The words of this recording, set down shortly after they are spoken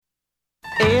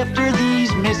After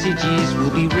these messages,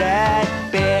 we'll be right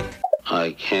back.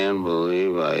 I can't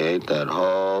believe I ate that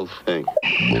whole thing.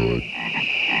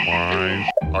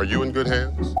 Are you in good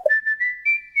hands?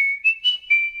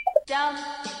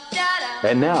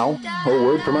 And now, a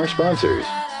word from our sponsors.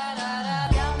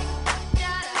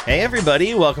 Hey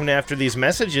everybody, welcome to After These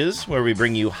Messages, where we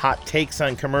bring you hot takes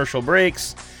on commercial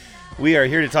breaks. We are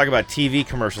here to talk about TV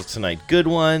commercials tonight. Good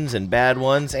ones and bad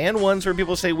ones, and ones where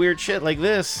people say weird shit like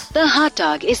this. The hot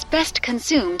dog is best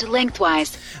consumed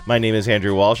lengthwise. My name is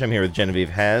Andrew Walsh. I'm here with Genevieve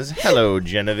Has. Hello,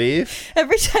 Genevieve.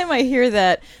 Every time I hear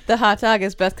that the hot dog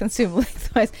is best consumed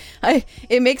lengthwise,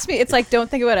 it makes me, it's like, don't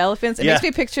think about elephants. It makes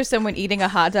me picture someone eating a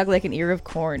hot dog like an ear of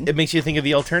corn. It makes you think of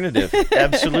the alternative.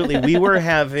 Absolutely. We were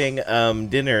having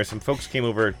dinner. Some folks came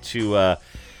over to...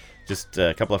 Just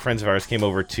a couple of friends of ours came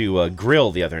over to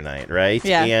grill the other night, right?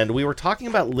 Yeah. And we were talking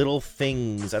about little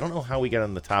things. I don't know how we got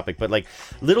on the topic, but like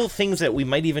little things that we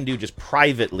might even do just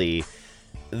privately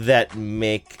that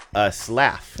make us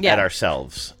laugh at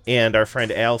ourselves. And our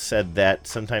friend Al said that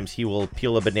sometimes he will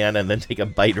peel a banana and then take a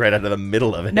bite right out of the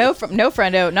middle of it. No,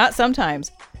 friendo, not sometimes.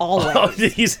 Always. Oh,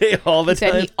 did he say all the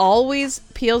time? He said he always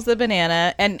peels the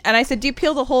banana. And I said, do you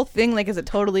peel the whole thing? Like, is it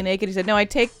totally naked? He said, no, I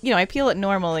peel it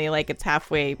normally, like it's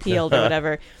halfway peeled or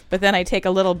whatever. But then I take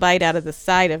a little bite out of the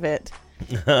side of it.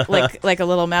 like a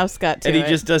little mouse got to it. And he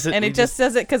just does it. And he just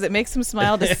does it because it makes him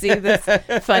smile to see this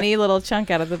funny little chunk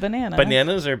out of the banana.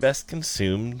 Bananas are best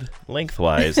consumed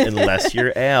lengthwise unless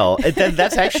you're Al.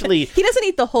 That's actually... He doesn't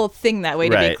eat the whole thing that way,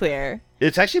 to be clear.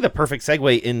 It's actually the perfect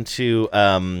segue into...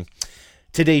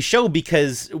 today's show,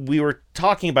 because we were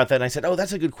talking about that and I said, oh,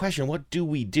 that's a good question. What do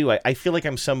we do? I feel like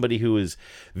I'm somebody who is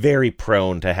very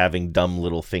prone to having dumb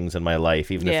little things in my life,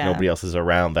 even if nobody else is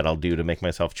around, that I'll do to make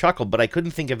myself chuckle. But I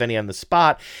couldn't think of any on the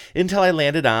spot until I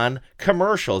landed on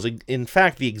commercials. In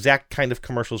fact, the exact kind of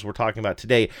commercials we're talking about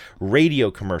today,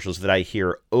 radio commercials that I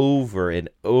hear over and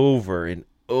over and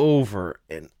over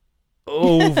and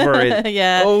over and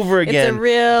over again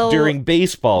during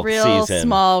baseball real season.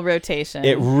 Small rotation.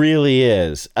 It really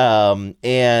is.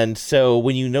 And so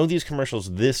when you know these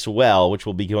commercials this well, which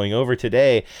we'll be going over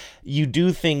today, you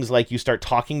do things like you start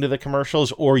talking to the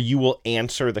commercials, or you will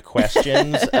answer the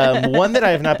questions. One that I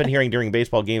have not been hearing during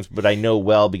baseball games, but I know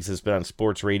well because it's been on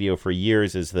sports radio for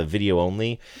years, is the video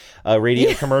only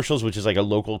radio commercials, which is like a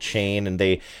local chain, and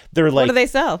they're like, what do they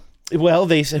sell? Well,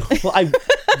 they said,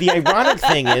 the ironic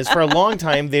thing is, for a long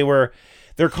time, they're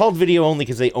called video only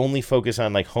because they only focus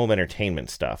on like home entertainment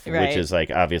stuff, which is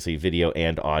like obviously video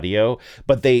and audio.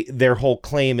 But their whole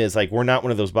claim is like, we're not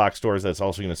one of those box stores that's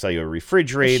also going to sell you a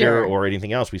refrigerator or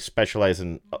anything else. We specialize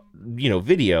in,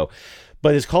 video.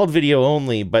 But it's called video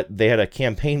only, but they had a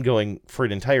campaign going for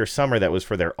an entire summer that was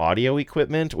for their audio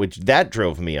equipment, which that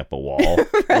drove me up a wall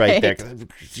right there.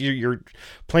 You're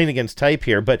playing against type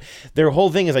here. But their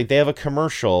whole thing is like, they have a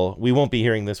commercial. We won't be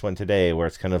hearing this one today, where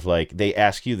it's kind of like they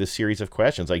ask you the series of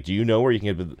questions. Like, do you know where you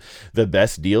can get the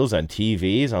best deals on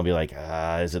TVs? And I'll be like,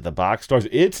 is it the box stores?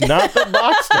 It's not the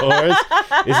box stores.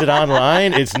 Is it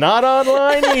online? It's not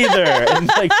online either. And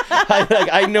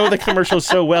I know the commercials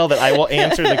so well that I will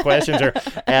answer the questions or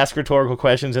ask rhetorical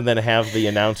questions and then have the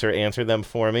announcer answer them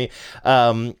for me.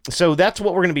 So that's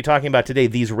what we're going to be talking about today,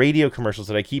 these radio commercials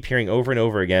that I keep hearing over and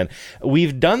over again.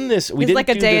 We've done this. It's like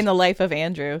a day in the life of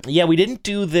Andrew. Yeah, we didn't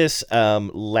do this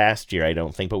last year, I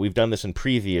don't think, but we've done this in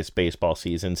previous baseball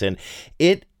seasons, and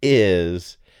it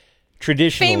is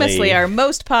traditionally... famously our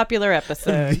most popular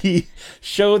episode. The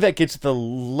show that gets the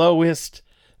lowest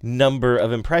number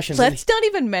of impressions. Let's not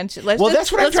even mention. That's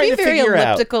what I'm trying to figure out. Let's be very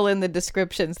elliptical in the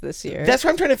descriptions this year. That's what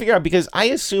I'm trying to figure out, because I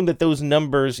assume that those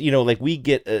numbers, like we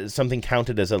get something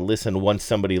counted as a listen once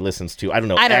somebody listens to,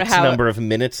 X number of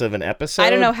minutes of an episode. I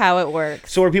don't know how it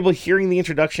works. So are people hearing the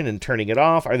introduction and turning it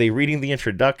off? Are they reading the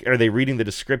Are they reading the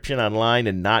description online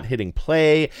and not hitting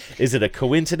play? Is it a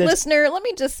coincidence? Listener, let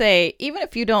me just say, even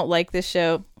if you don't like this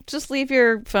show, just leave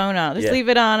your phone on. Just leave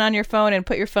it on your phone and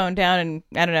put your phone down and,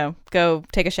 I don't know, go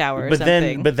take a shower or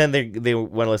something. But then they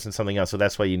want to listen to something else, so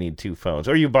that's why you need two phones.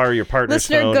 Or you borrow your partner's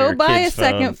phone. Listener, go buy a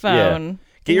second phone. Yeah.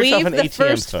 Get yourself an ATM phone. Leave the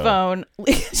first phone.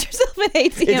 Leave yourself an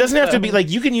ATM phone. It doesn't have to be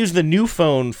like, you can use the new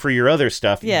phone for your other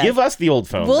stuff. Yeah. Give us the old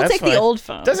phone. We'll take the old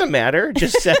phone. Doesn't matter.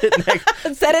 Just set it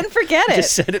next. Set it and forget it.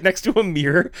 Just set it next to a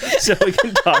mirror so we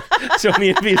can talk. So me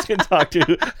and Bees can talk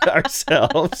to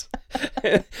ourselves.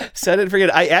 Set it and forget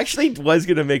it. I actually was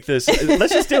going to make this.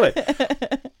 Let's just do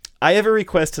it. I have a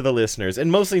request to the listeners,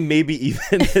 and mostly maybe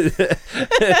even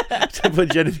to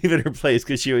put Genevieve in her place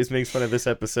because she always makes fun of this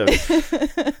episode.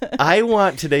 I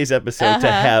want today's episode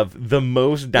to have the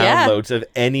most downloads of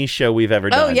any show we've ever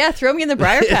done. Oh, yeah. Throw me in the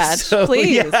briar patch, So,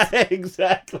 please. Yeah,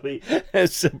 exactly.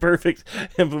 It's a perfect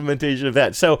implementation of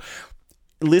that. So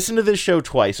listen to this show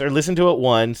twice, or listen to it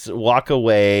once, walk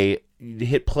away,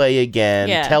 hit play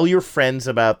again, tell your friends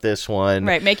about this one.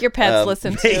 Right, make your pets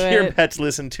listen to it. Make your pets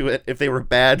listen to it. If they were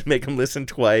bad, make them listen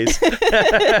twice.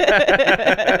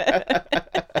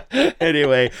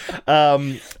 Anyway,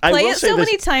 play it so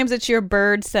many times that your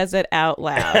bird says it out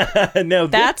loud. No,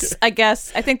 that's, I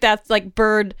think that's like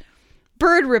bird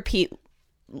repeat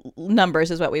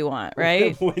numbers is what we want,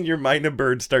 right? When your mind of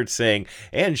bird starts saying,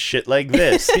 and shit like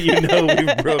this, you know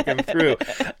we've broken through.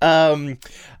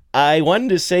 I wanted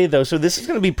to say, though, so this is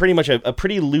going to be pretty much a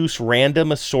pretty loose,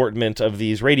 random assortment of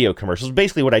these radio commercials.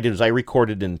 Basically, what I did was I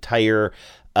recorded an entire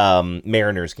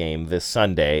Mariners game this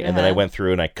Sunday, and then I went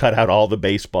through and I cut out all the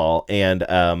baseball, and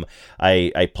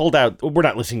I pulled out, we're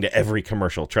not listening to every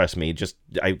commercial, trust me, just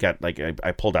I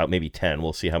pulled out maybe 10.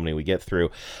 We'll see how many we get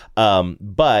through.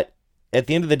 But at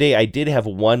the end of the day, I did have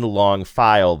one long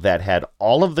file that had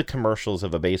all of the commercials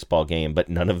of a baseball game, but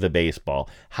none of the baseball.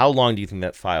 How long do you think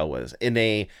that file was? In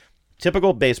a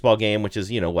typical baseball game, which is,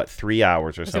 3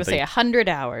 hours or something. I was going to say 100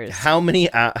 hours. How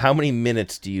many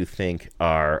minutes do you think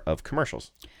are of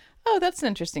commercials? Oh, that's an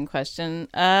interesting question.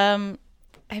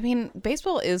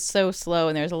 Baseball is so slow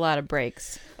and there's a lot of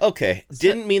breaks. Okay.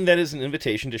 Didn't mean that as an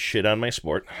invitation to shit on my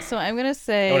sport. So I'm going to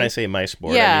say... When I say my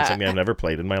sport, I mean something I've never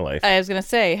played in my life. I was going to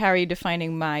say, how are you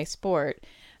defining my sport?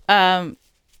 I'm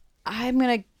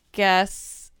going to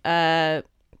guess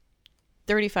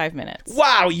 35 minutes.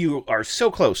 Wow, you are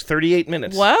so close. 38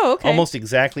 minutes. Whoa, okay. Almost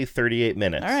exactly 38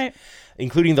 minutes. All right.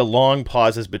 Including the long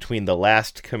pauses between the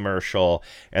last commercial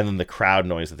and then the crowd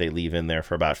noise that they leave in there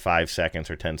for about 5 seconds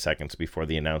or 10 seconds before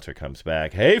the announcer comes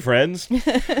back. Hey, friends.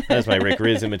 That's my Rick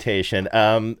Riz imitation.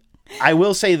 I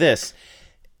will say this.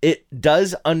 It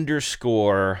does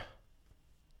underscore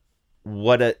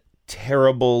what a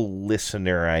terrible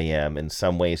listener I am in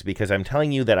some ways, because I'm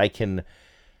telling you that I can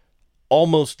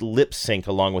almost lip sync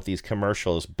along with these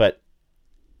commercials, but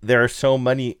there are so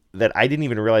many that I didn't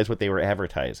even realize what they were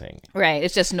advertising. Right.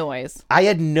 It's just noise. I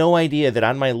had no idea that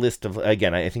on my list of,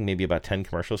 again, I think maybe about 10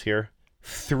 commercials here,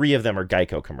 3 of them are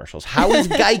Geico commercials. How is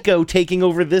Geico taking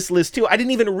over this list too? I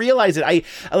didn't even realize it.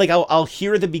 I'll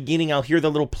hear the beginning. I'll hear the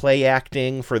little play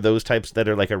acting for those types that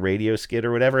are like a radio skit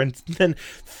or whatever. And then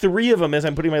 3 of them, as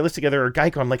I'm putting my list together, are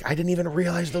Geico. I'm like, I didn't even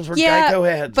realize those were Geico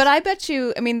ads. But I bet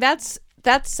you, that's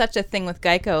such a thing with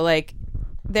Geico. Like,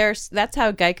 that's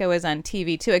how Geico is on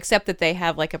TV too, except that they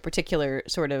have like a particular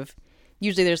sort of,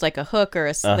 usually there's like a hook or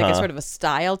like a sort of a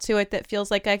style to it that feels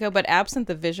like Geico, but absent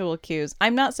the visual cues,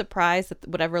 I'm not surprised that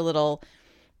whatever little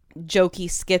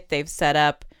jokey skit they've set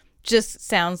up just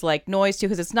sounds like noise too,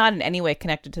 because it's not in any way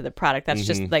connected to the product. That's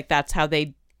just like, that's how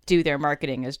they do their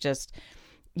marketing, is just,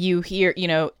 you hear,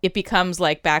 it becomes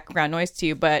like background noise to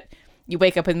you, but you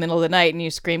wake up in the middle of the night and you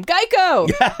scream, Geico!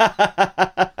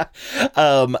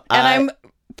 And I'm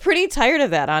pretty tired of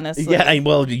that, honestly. Yeah,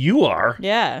 well, you are.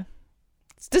 Yeah.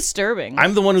 It's disturbing.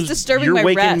 I'm the one who's disturbing. You're my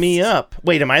waking rest. me up.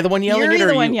 Wait, am I the one yelling You're it?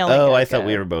 the one yelling Oh, it, I thought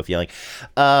we were both yelling.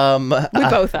 We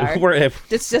both are.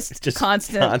 It's just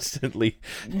constant. Constantly.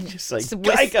 Just like,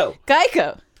 Geico!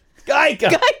 Geico!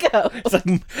 Geico!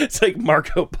 Geico! It's like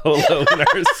Marco Polo in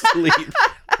our sleep.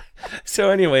 So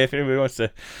anyway, if anybody wants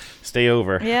to stay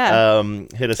over,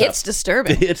 hit us up. It's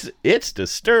disturbing. It's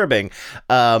disturbing.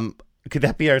 Could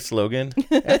that be our slogan?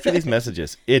 After these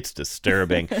messages, it's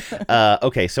disturbing.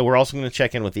 Okay, so we're also going to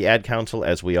check in with the ad council,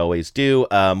 as we always do.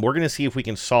 We're going to see if we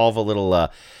can solve a little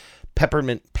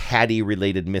peppermint patty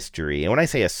related mystery. And when I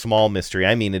say a small mystery,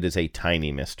 I mean it is a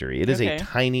tiny mystery. It is a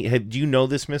tiny... Do you know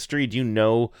this mystery? Do you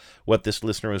know what this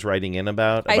listener was writing in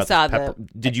about? I saw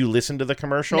Did you listen to the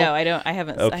commercial? No, I don't. I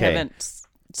haven't. Okay. I haven't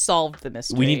solved the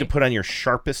mystery. We need to put on your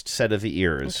sharpest set of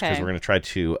ears, because we're going to try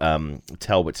to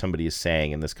tell what somebody is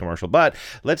saying in this commercial. But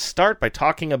let's start by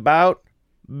talking about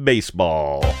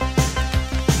baseball.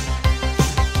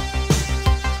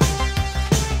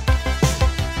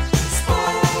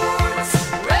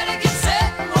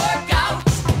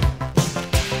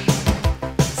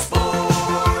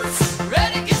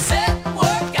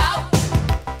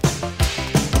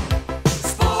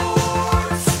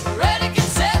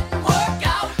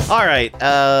 All right.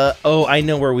 I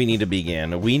know where we need to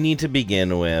begin. We need to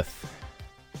begin with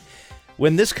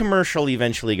when this commercial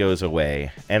eventually goes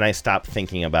away and I stop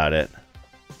thinking about it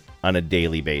on a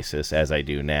daily basis, as I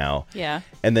do now. Yeah.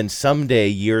 And then someday,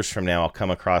 years from now, I'll come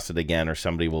across it again, or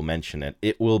somebody will mention it.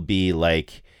 It will be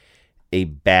like a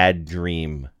bad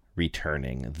dream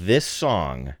returning. This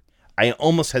song, I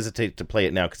almost hesitate to play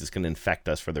it now because it's going to infect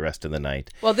us for the rest of the night.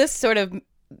 Well, this sort of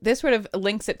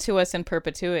links it to us in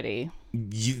perpetuity.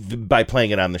 By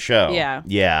playing it on the show. Yeah.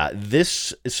 Yeah.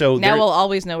 Now we'll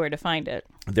always know where to find it.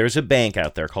 There's a bank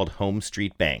out there called Home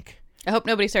Street Bank. I hope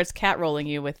nobody starts cat-rolling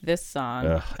you with this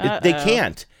song. They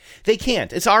can't.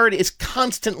 It's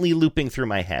constantly looping through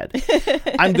my head.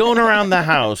 I'm going around the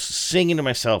house singing to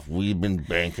myself, we've been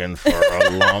banking for a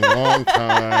long, long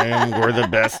time. We're the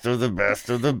best of the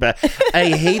best of the best.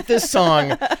 I hate this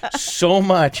song so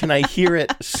much, and I hear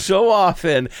it so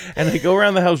often, and I go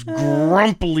around the house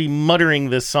grumpily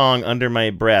muttering this song under my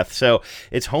breath. So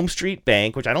it's Home Street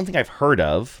Bank, which I don't think I've heard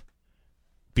of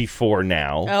before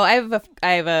now. Oh, I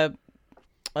have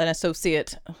an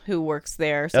associate who works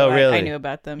there, so really? I knew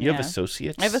about them. You have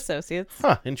associates? I have associates.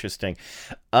 Huh, interesting.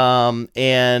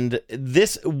 And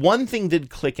this one thing did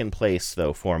click in place,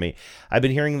 though, for me. I've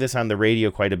been hearing this on the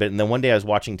radio quite a bit, and then one day I was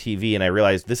watching TV, and I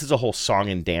realized this is a whole song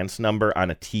and dance number on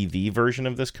a TV version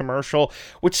of this commercial,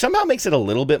 which somehow makes it a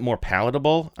little bit more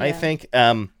palatable, I think.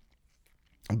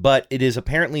 But it is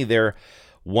apparently their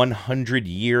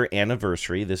 100-year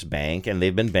anniversary, this bank, and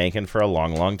they've been banking for a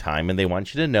long, long time, and they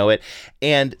want you to know it.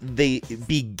 And they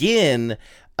begin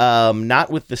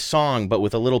not with the song, but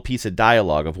with a little piece of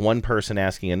dialogue of one person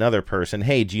asking another person,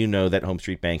 hey, do you know that Home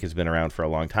Street Bank has been around for a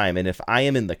long time? And if I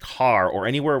am in the car or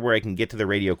anywhere where I can get to the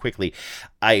radio quickly,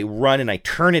 I run and I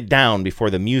turn it down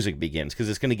before the music begins, because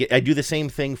it's going to get. I do the same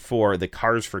thing for the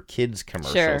Cars for Kids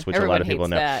commercials, which a lot of people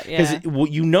know. Because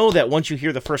you know that once you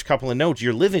hear the first couple of notes,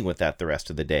 you're living with that the rest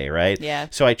of the day, right? Yeah.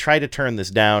 So I try to turn this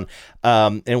down.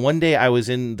 And one day I was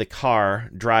in the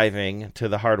car driving to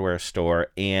the hardware store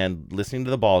and listening to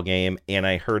the ball game, and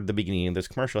I heard the beginning of this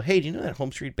commercial. Hey, do you know that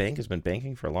Home Street Bank has been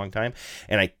banking for a long time?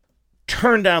 And I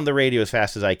turned down the radio as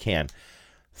fast as I can.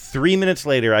 3 minutes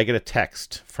later, I get a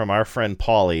text from our friend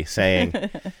Paulie saying,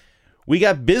 we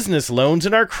got business loans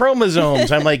in our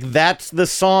chromosomes. I'm like, that's the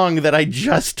song that I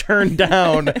just turned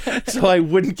down so I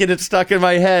wouldn't get it stuck in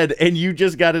my head. And you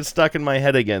just got it stuck in my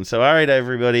head again. So, all right,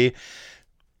 everybody,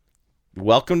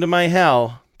 welcome to my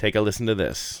hell. Take a listen to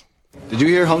this. Did you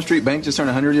hear Home Street Bank just turned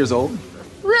 100 years old?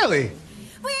 Really?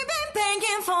 We've been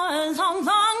banking for a long,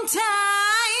 long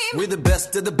time. We're the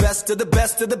best of the best of the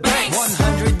best of the banks.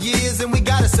 100 years and we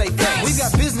gotta say thanks. We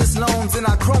got business loans in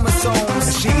our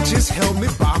chromosomes. She just helped me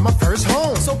buy my first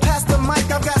home. So pass the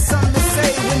mic, I've got something to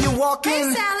say. When you walk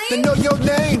in, Sally, they know your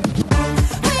name. We've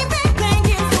been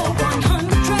banking for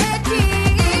 100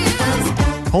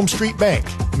 years. Home Street Bank.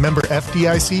 Member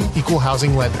FDIC, equal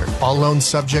housing lender. All loans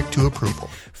subject to approval.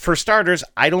 For starters,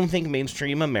 I don't think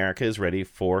mainstream America is ready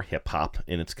for hip-hop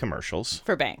in its commercials.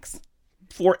 For banks.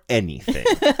 For anything.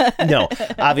 No,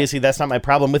 obviously that's not my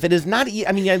problem with it. Is not.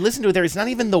 I mean, I listened to it there. It's not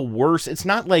even the worst. It's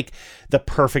not like the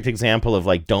perfect example of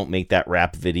like, don't make that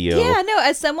rap video. Yeah, no.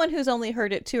 As someone who's only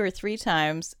heard it 2 or 3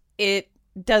 times, it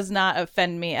does not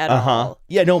offend me at all.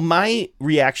 Yeah, no, my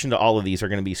reaction to all of these are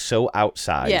going to be so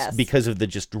outsized because of the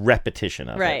just repetition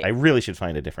of it. I really should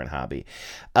find a different hobby.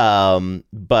 But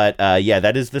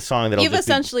that is the song that you've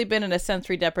essentially been in a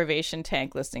sensory deprivation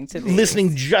tank listening to these.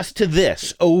 Listening just to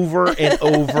this over and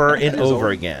over and over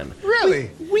again.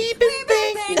 Really? We've been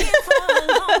banking for a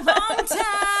long, long time.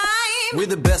 We're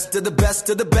the best of the best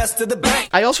of the best of the bank.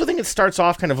 I also think it starts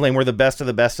off kind of lame. We're the best of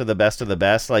the best of the best of the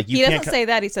best. Like he doesn't say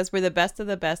that. He says we're the best of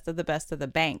the best of the best of the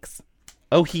banks.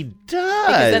 Oh, he does.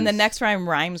 Because then the next rhyme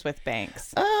rhymes with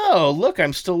banks. Oh, look,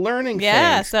 I'm still learning things.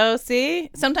 Yeah, so see?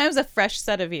 Sometimes a fresh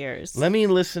set of ears. Let me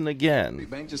listen again. The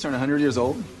bank just turned 100 years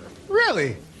old?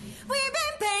 Really? We've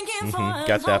been banking for a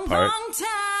got that part. long time.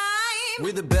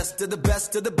 We're the best of the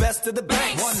best of the best of the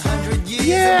banks. 100 years.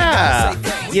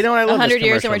 Yeah. You know, I love 100 this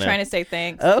years and we're now. trying to say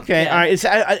thanks. Okay, Yeah. all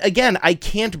right. Again, I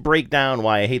can't break down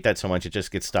why I hate that so much. It just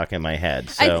gets stuck in my head.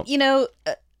 So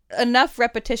Enough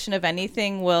repetition of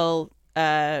anything will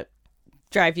drive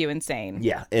you insane.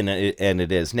 Yeah, and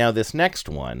it is. Now, this next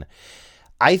one,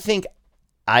 I think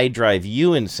I drive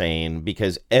you insane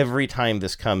because every time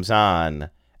this comes on,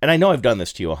 and I know I've done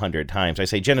this to you 100 times, I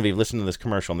say, Genevieve, listen to this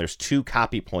commercial, and there's 2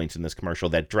 copy points in this commercial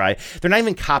that drive. They're not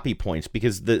even copy points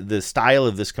because the style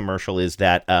of this commercial is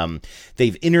that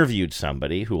they've interviewed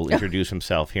somebody who will introduce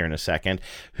himself here in a second,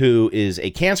 who is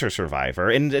a cancer survivor,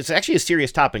 and it's actually a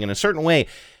serious topic in a certain way.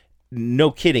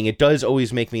 No kidding, it does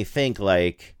always make me think,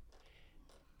 like,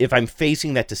 if I'm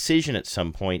facing that decision at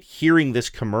some point, hearing this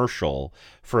commercial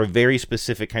for a very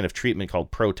specific kind of treatment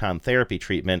called proton therapy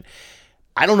treatment,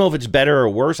 I don't know if it's better or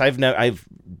worse. I'm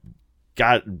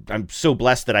so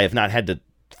blessed that I have not had to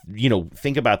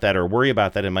think about that or worry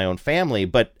about that in my own family.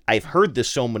 But I've heard this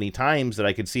so many times that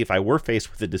I could see if I were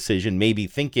faced with a decision, maybe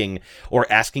thinking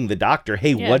or asking the doctor,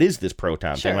 hey, what is this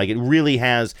proton thing? Like, it really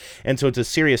has. And so it's a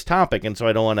serious topic. And so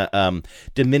I don't want to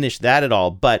diminish that at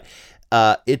all. But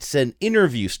it's an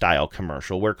interview style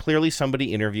commercial where clearly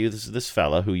somebody interviews this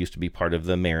fella who used to be part of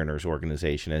the Mariners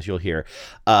organization, as you'll hear,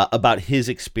 about his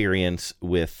experience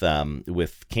with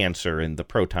cancer and the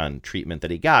proton treatment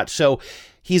that he got. So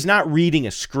he's not reading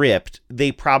a script.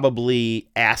 They probably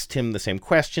asked him the same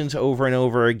questions over and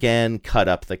over again, cut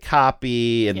up the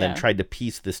copy, and then tried to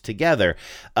piece this together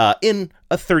in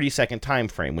a 30-second time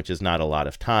frame, which is not a lot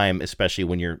of time, especially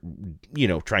when you're,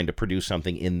 trying to produce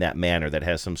something in that manner that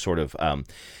has some sort of,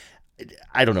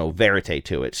 verite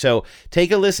to it. So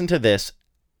take a listen to this.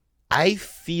 I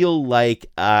feel like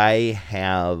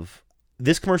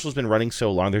this commercial has been running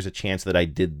so long, there's a chance that I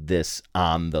did this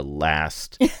on the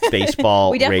last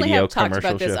baseball we definitely radio have talked commercial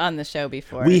about this show. on the show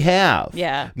before. We have.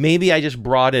 Yeah. Maybe I just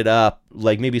brought it up,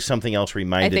 like maybe something else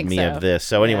reminded me of this.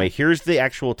 So anyway, here's the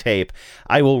actual tape.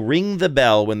 I will ring the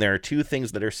bell when there are two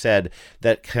things that are said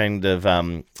that kind of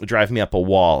drive me up a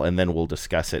wall, and then we'll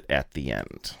discuss it at the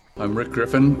end. I'm Rick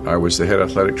Griffin. I was the head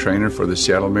athletic trainer for the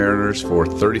Seattle Mariners for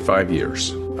 35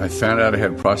 years. I found out I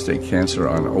had prostate cancer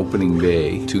on opening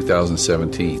day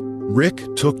 2017.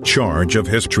 Rick took charge of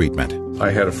his treatment.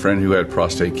 I had a friend who had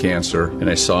prostate cancer, and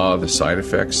I saw the side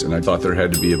effects, and I thought there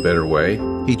had to be a better way.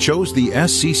 He chose the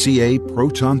SCCA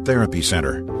Proton Therapy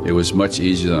Center. It was much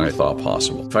easier than I thought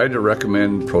possible. If I had to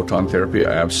recommend proton therapy,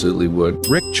 I absolutely would.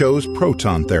 Rick chose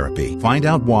proton therapy. Find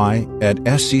out why at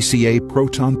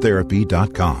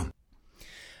sccaprotontherapy.com.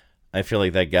 I feel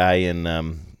like that guy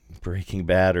in Breaking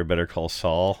Bad or Better Call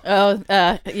Saul. Oh,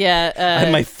 yeah.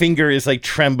 And my finger is like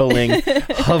trembling,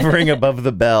 hovering above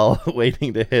the bell,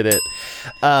 waiting to hit it.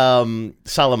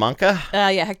 Salamanca?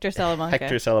 Hector Salamanca.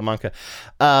 Hector Salamanca.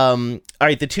 All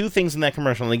right, the two things in that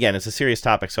commercial, and again, it's a serious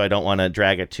topic, so I don't want to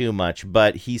drag it too much,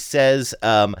 but he says,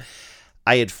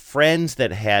 I had friends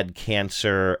that had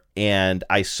cancer and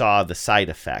I saw the side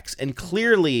effects. And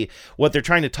clearly what they're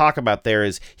trying to talk about there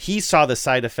is he saw the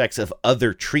side effects of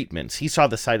other treatments. He saw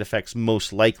the side effects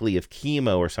most likely of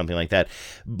chemo or something like that.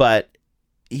 But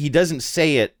he doesn't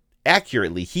say it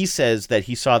accurately. He says that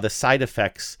he saw the side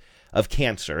effects of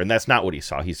cancer, and that's not what he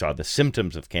saw. He saw the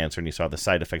symptoms of cancer and he saw the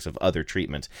side effects of other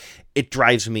treatments. It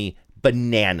drives me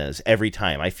bananas every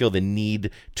time. I feel the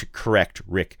need to correct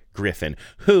Rick Griffin,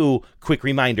 who, quick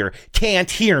reminder, can't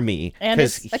hear me. And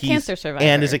is a cancer survivor.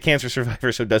 And is a cancer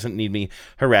survivor, so doesn't need me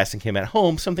harassing him at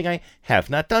home, something I have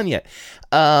not done yet.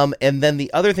 And then the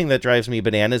other thing that drives me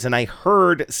bananas, and I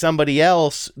heard somebody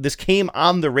else, this came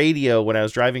on the radio when I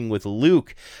was driving with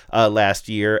Luke last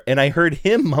year, and I heard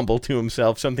him mumble to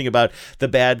himself something about the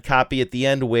bad copy at the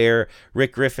end where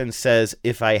Rick Griffin says,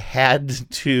 if I had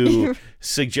to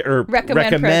recommend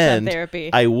proton therapy,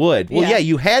 I would. Well, yeah,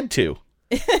 you had to.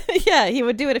 Yeah, he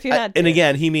would do it if you had to. And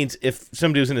again, he means if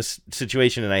somebody was in a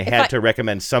situation and I had to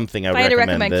recommend something, I would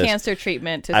recommend this. Cancer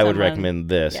treatment to I would recommend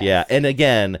this, yeah. And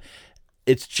again,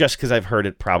 it's just because I've heard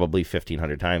it probably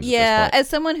 1,500 times. Yeah, as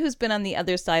someone who's been on the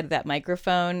other side of that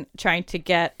microphone trying to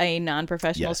get a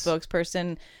non-professional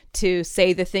spokesperson to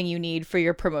say the thing you need for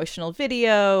your promotional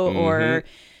video or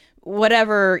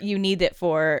whatever you need it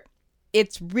for,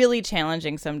 it's really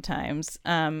challenging sometimes.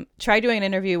 Try doing an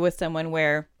interview with someone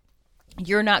where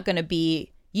you're not going to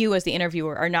be, you as the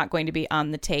interviewer are not going to be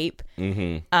on the tape.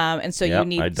 And so you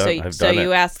need,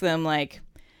 you ask them like,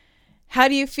 how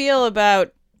do you feel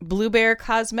about Blue Bear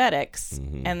Cosmetics?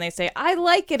 And they say, I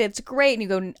like it. It's great. And you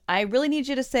go, I really need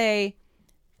you to say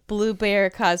Blue Bear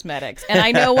Cosmetics. And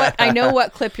I know what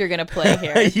clip you're going to play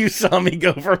here. You saw me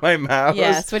go for my mouse.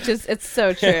 Yes, it's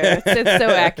so true. It's so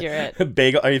accurate.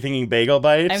 Bagel? Are you thinking Bagel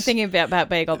Bites? I'm thinking about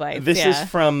Bagel Bites. This is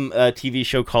from a TV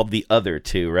show called The Other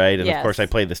Two, right? And of course, I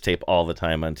play this tape all the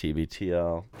time on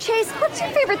TBTL. Chase, what's your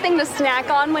favorite thing to snack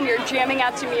on when you're jamming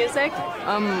out to music?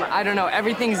 I don't know.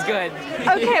 Everything's good.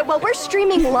 Okay, well, we're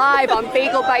streaming live on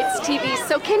Bagel Bites TV,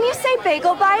 so can you say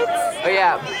Bagel Bites? Oh,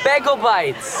 yeah. Bagel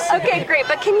Bites. Okay, great,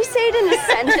 but can you say it in a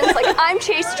sentence? Like, I'm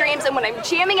Chase Dreams, and when I'm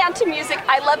jamming out to music,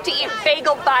 I love to eat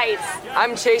Bagel Bites.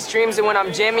 I'm Chase Dreams, and when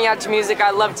I'm jamming out to music, I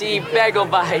love to eat Bagel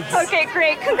Bites. Okay,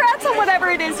 great. Congrats on whatever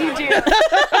it is you do.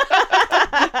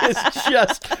 It's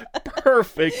just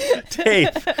perfect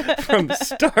tape from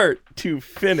start to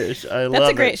finish. I love it.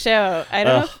 That's a great show. I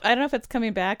don't know if it's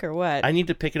coming back or what. I need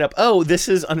to pick it up. Oh, this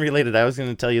is unrelated. I was going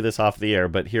to tell you this off the air,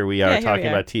 but here we are talking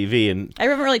about TV. And I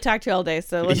haven't really talked to you all day,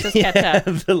 so let's just catch up.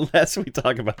 The less we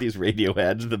talk about these radio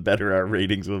ads, the better our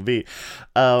ratings will be.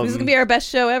 This is going to be our best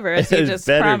show ever, as you just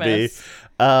promised.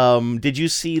 Did you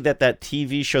see that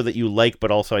TV show that you like, but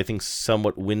also I think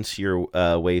somewhat wince your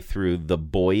way through, The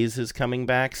Boys is coming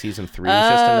back? Season 3 was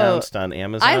just announced on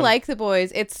Amazon. I like The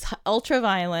Boys. It's ultra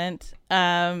violent,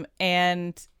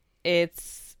 and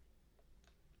it's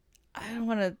I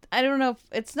don't know if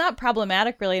it's not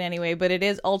problematic really in any way, but it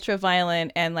is ultra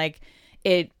violent and like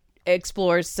it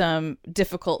explores some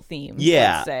difficult themes.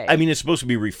 Yeah, let's say. I mean, it's supposed to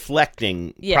be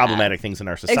reflecting problematic things in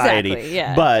our society. Exactly,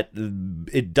 yeah. But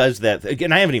it does that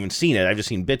again. I haven't even seen it. I've just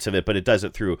seen bits of it, but it does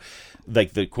it through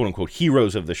like the quote unquote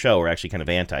heroes of the show are actually kind of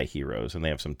anti-heroes, and they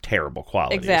have some terrible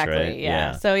qualities. Exactly. Right?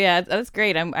 Yeah. So yeah, that's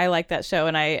great. I like that show,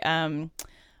 and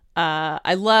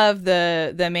I love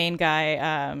the main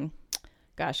guy.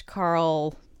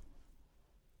 Carl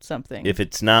something. If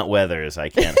it's not Weathers, I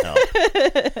can't help.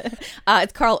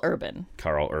 It's Carl Urban.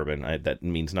 Carl Urban. That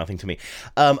means nothing to me.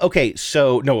 Okay,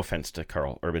 so no offense to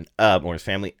Carl Urban or his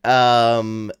family.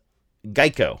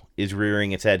 Geico is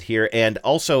rearing its head here. And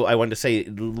also, I wanted to say,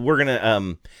 we're going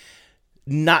to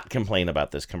not complain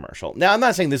about this commercial. Now, I'm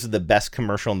not saying this is the best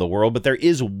commercial in the world, but there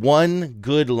is one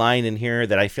good line in here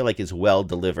that I feel like is well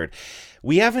delivered.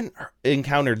 We haven't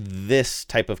encountered this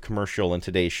type of commercial in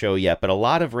today's show yet, but a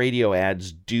lot of radio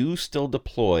ads do still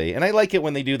deploy, and I like it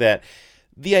when they do that,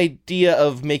 the idea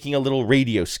of making a little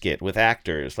radio skit with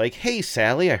actors. Like, hey,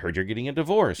 Sally, I heard you're getting a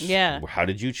divorce. Yeah. How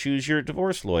did you choose your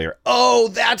divorce lawyer? Oh,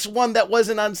 that's one that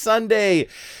wasn't on Sunday.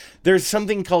 There's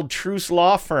something called Truce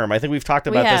Law Firm. I think we've talked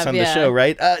about this on the show,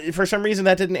 right? For some reason,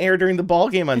 that didn't air during the ball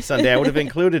game on Sunday. I would have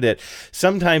included it.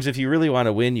 Sometimes, if you really want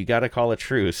to win, you got to call a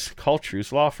truce. Call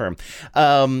Truce Law Firm.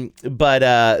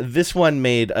 But this one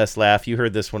made us laugh. You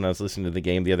heard this when I was listening to the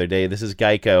game the other day. This is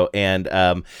Geico,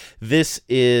 and this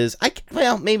is,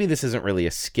 maybe this isn't really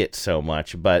a skit so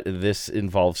much, but this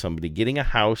involves somebody getting a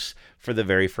house for the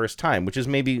very first time, which is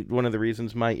maybe one of the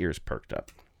reasons my ears perked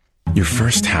up. Your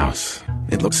first house.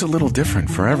 It looks a little different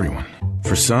for everyone.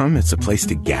 For some, it's a place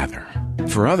to gather.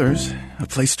 For others, a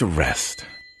place to rest.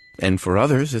 And for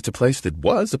others, it's a place that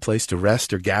was a place to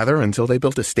rest or gather until they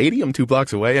built a stadium 2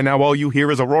 blocks away, and now all you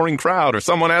hear is a roaring crowd or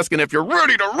someone asking if you're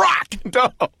ready to rock.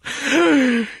 No,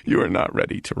 you are not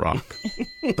ready to rock.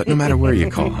 But no matter where you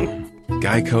call home,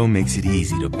 Geico makes it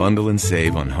easy to bundle and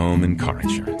save on home and car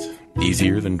insurance.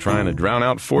 Easier than trying to drown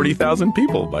out 40,000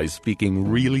 people by speaking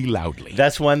really loudly.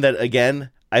 That's one that,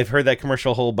 again, I've heard that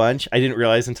commercial a whole bunch. I didn't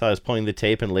realize until I was pulling the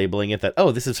tape and labeling it that,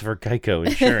 oh, this is for Geico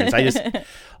Insurance. I just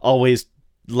always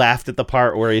laughed at the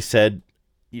part where he said,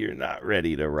 you're not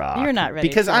ready to rock. You're not ready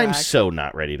because to rock. I'm so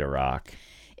not ready to rock.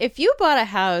 If you bought a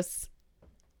house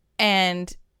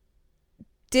and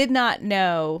did not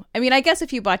know, I mean, I guess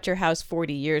if you bought your house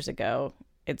 40 years ago,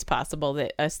 it's possible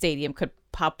that a stadium could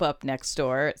pop up next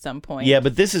door at some point. Yeah,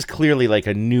 but this is clearly like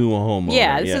a new homeowner.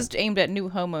 Yeah, this is aimed at new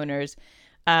homeowners.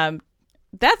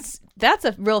 That's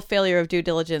a real failure of due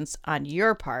diligence on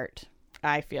your part,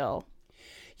 I feel.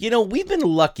 You know, we've been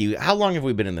lucky. How long have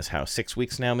we been in this house? 6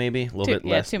 weeks now, maybe? A little bit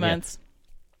less? 2 months.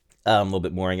 A little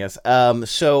bit more, I guess.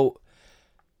 So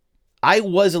I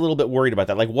was a little bit worried about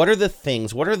that. Like, what are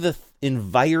the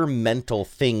environmental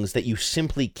things that you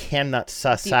simply cannot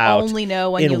suss out only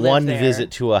know when you in live one there. visit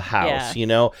to a house, Yeah. you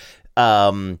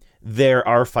know? There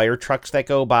are fire trucks that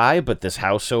go by, but this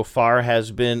house so far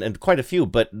has been, and quite a few,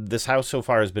 but this house so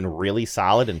far has been really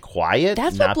solid and quiet.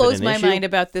 That's not what blows been my an issue. mind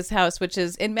about this house, which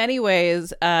is in many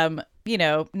ways,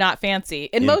 not fancy.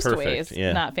 In most ways,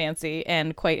 yeah. not fancy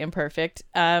and quite imperfect.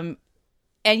 And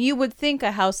you would think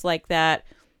a house like that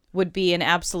would be an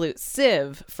absolute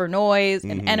sieve for noise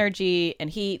and energy and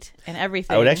heat and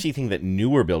everything. I would actually think that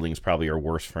newer buildings probably are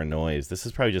worse for noise. This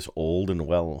is probably just old and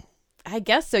well. I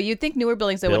guess so. You'd think newer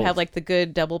buildings that would have like the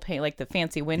good double pane, like the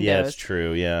fancy windows. Yeah, it's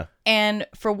true. Yeah. And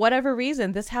for whatever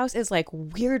reason, this house is like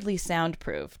weirdly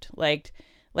soundproofed. Like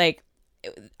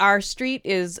our street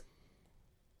is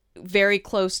very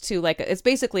close to it's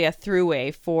basically a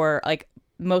throughway for like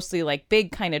mostly like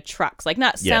big kind of trucks, like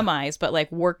not semis, but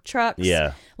like work trucks.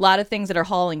 Yeah. A lot of things that are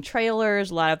hauling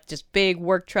trailers, a lot of just big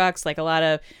work trucks, like a lot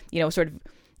of, sort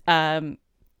of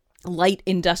light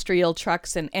industrial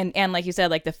trucks and like you said,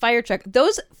 like the fire truck.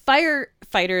 Those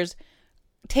firefighters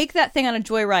take that thing on a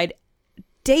joyride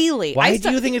daily. Why do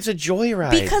you think it's a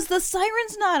joyride? Because the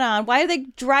siren's not on. Why are they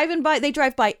driving by? They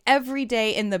drive by every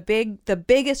day in the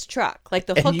biggest truck, like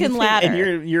the hook and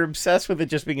ladder. And you're obsessed with it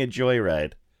just being a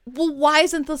joyride. Well, why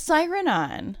isn't the siren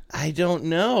on? I don't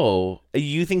know.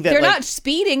 You think that they're not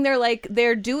speeding? They're following you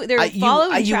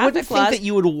traffic wouldn't laws. think that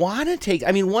you would want to take.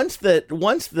 I mean, once the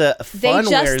fun they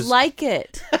just wears, like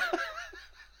it.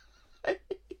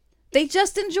 They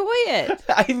just enjoy it.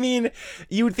 I mean,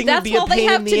 you would think that's it'd be a pain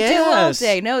in the ass. all they have to do all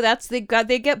day. No,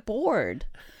 they get bored.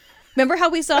 Remember how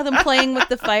we saw them playing with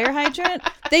the fire hydrant?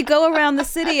 They go around the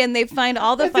city and they find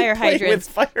all the fire hydrants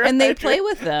and they play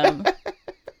with them.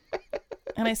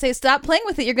 And I say, stop playing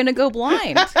with it. You're going to go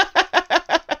blind.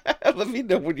 Let me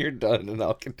know when you're done and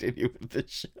I'll continue with the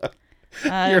show.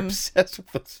 You're obsessed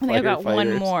with those I think I've got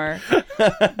one more.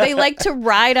 They like to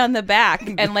ride on the back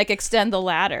and like extend the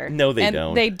ladder. No, they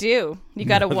don't. They do. You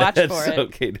got to watch for it.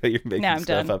 Okay, no, you're making I'm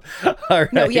stuff done. up. All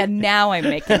right. No, yeah, now I'm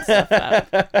making stuff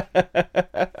up.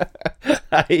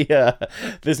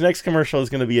 This next commercial is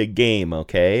going to be a game,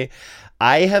 okay?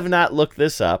 I have not looked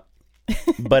this up,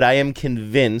 but I am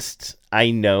convinced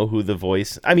I know who the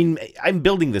voice... I mean, I'm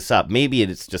building this up. Maybe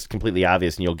it's just completely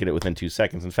obvious and you'll get it within 2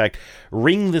 seconds. In fact,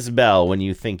 ring this bell when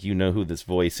you think you know who this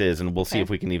voice is, and we'll see if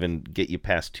we can even get you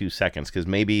past 2 seconds, because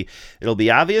maybe it'll be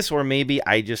obvious, or maybe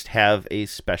I just have a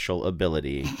special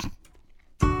ability.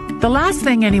 The last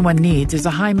thing anyone needs is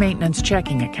a high-maintenance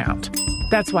checking account.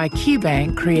 That's why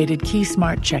KeyBank created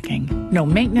KeySmart Checking. No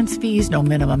maintenance fees, no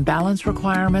minimum balance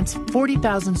requirements,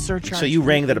 40,000 surcharge. So you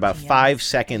rang that about 5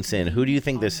 seconds in. Who do you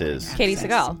think this is? Katie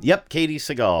Seagal. Yep, Katie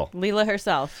Seagal. Leela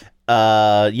herself.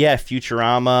 Yeah,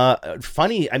 Futurama.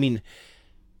 Funny, I mean,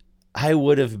 I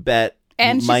would have bet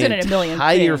and she's my in it a million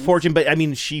entire things. fortune, but I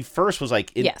mean, she first was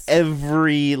like in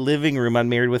every living room on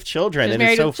Married with Children. She was and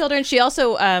Married it's with Children. She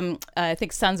also, I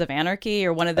think, Sons of Anarchy,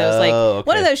 or one of those okay.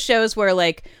 one of those shows where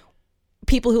like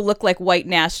people who look like white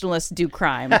nationalists do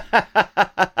crime.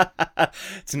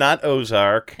 It's not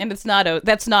Ozark. And it's not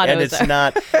that's not and Ozark. It's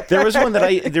not. There was one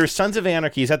that there's Sons of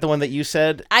Anarchy. Is that the one that you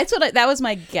said? That was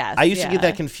my guess. I used to get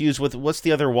that confused with what's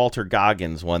the other Walter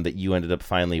Goggins one that you ended up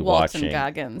finally watching?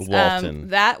 Goggins. Walton.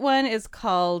 That one is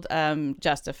called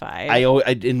Justified.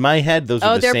 I in my head those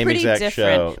are the same exact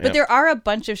different. show. But there are a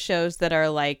bunch of shows that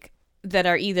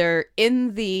are either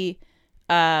in the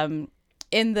Sons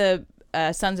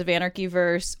of Anarchy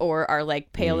verse or are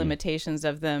like pale imitations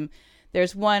of them.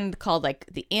 There's one called like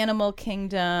The Animal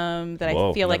Kingdom that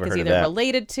I feel like is either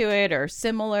related to it or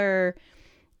similar.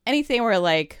 Anything where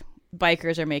like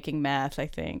bikers are making meth, I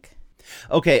think.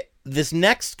 Okay, this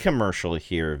next commercial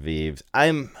here, Vives,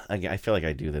 I feel like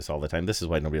I do this all the time. This is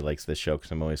why nobody likes this show,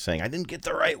 because I'm always saying I didn't get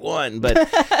the right one. But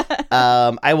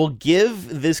I will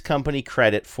give this company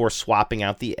credit for swapping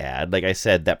out the ad. Like I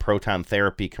said, that proton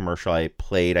therapy commercial I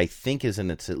played, I think is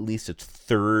in at least its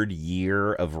third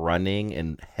year of running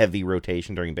in heavy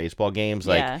rotation during baseball games.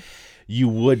 Like you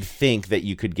would think that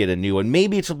you could get a new one.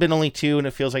 Maybe it's been only 2 and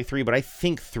it feels like 3, but I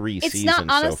think 3 seasons so far. It's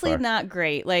not honestly not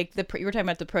great. Like you were talking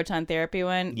about the proton therapy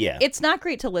one. Yeah. It's not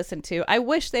great to listen to. I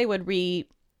wish they would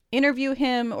interview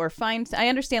him or I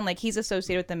understand like he's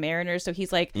associated with the Mariners, so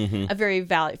he's like a very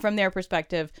from their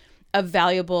perspective, a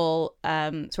valuable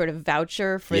sort of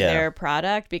voucher for their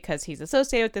product, because he's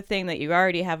associated with the thing that you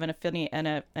already have an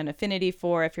affinity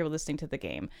for if you're listening to the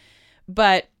game.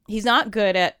 But he's not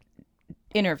good at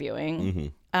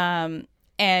interviewing. And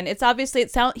it's obviously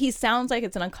he sounds like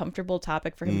it's an uncomfortable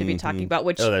topic for him to be talking about,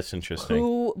 which that's interesting.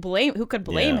 Who could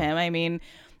blame him? I mean,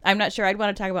 I'm not sure I'd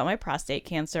want to talk about my prostate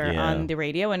cancer on the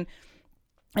radio, and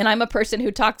I'm a person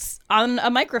who talks on a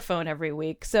microphone every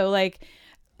week. So like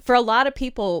for a lot of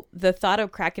people, the thought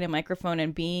of cracking a microphone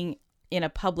and being in a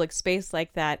public space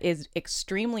like that is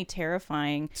extremely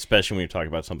terrifying, especially when you're talking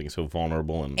about something so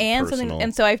vulnerable and personal.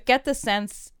 And so I get the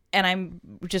sense, and I'm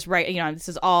just this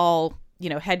is all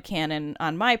headcanon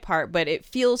on my part, but it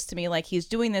feels to me like he's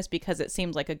doing this because it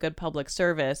seems like a good public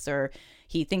service, or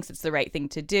he thinks it's the right thing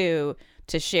to do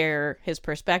to share his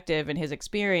perspective and his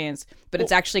experience, but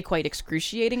it's actually quite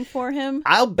excruciating for him.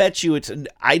 I'll bet you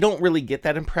I don't really get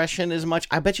that impression as much.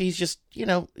 I bet you he's just,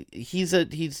 he's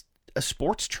a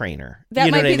sports trainer.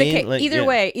 That might be the case. Like, either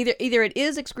way, either it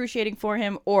is excruciating for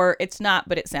him or it's not,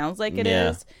 but it sounds like it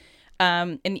is.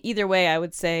 And either way, I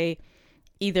would say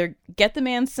either get the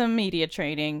man some media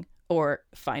training or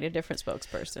find a different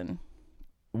spokesperson.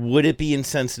 Would it be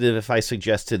insensitive if I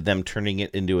suggested them turning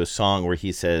it into a song where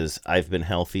he says, "I've been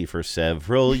healthy for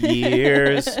several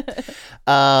years"?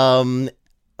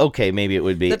 Okay, maybe it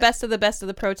would be. The best of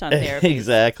the proton therapy.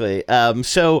 Exactly.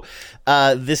 So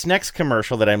this next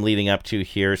commercial that I'm leading up to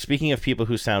here, speaking of people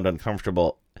who sound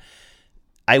uncomfortable,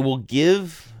 I will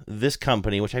give this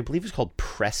company, which I believe is called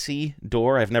Pressy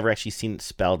Door. I've never actually seen it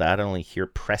spelled out. I only hear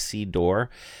Pressy Door.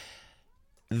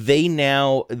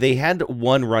 They had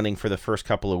one running for the first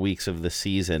couple of weeks of the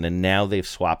season, and now they've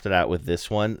swapped it out with this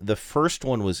one. The first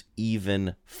one was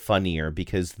even funnier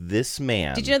because this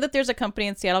man... Did you know that there's a company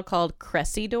in Seattle called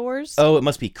Cressy Doors? Oh, it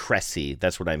must be Cressy.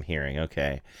 That's what I'm hearing.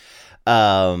 Okay.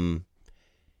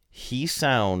 He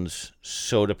sounds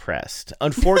so depressed.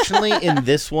 Unfortunately, in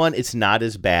this one, it's not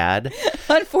as bad.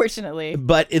 Unfortunately.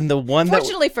 But in the one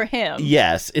Fortunately for him.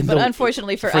 Yes. But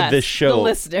unfortunately for us, this show, the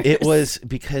listeners. It was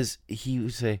because he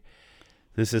would say,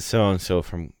 this is so-and-so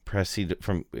from Cressy,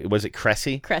 was it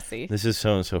Cressy? Cressy. This is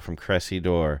so-and-so from Cressy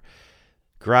Door.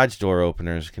 Garage door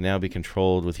openers can now be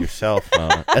controlled with your cell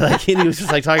phone. And he was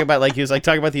just talking about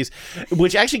these,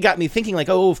 which actually got me thinking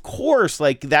oh, of course,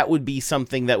 that would be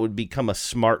something that would become a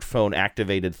smartphone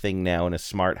activated thing now in a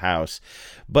smart house.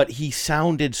 But he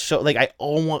sounded so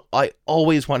I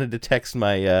always wanted to text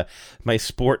my my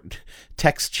sport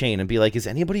text chain and be like, is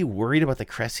anybody worried about the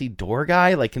Cressy Door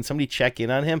guy? Can somebody check in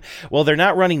on him? Well, they're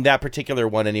not running that particular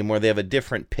one anymore. They have a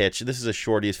different pitch. This is a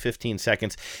shorty, it's 15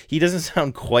 seconds. He doesn't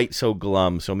sound quite so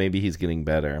glum, so maybe he's getting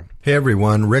better. Hey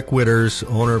everyone, Rick Witters,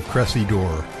 owner of Cressy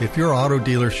Door. If your auto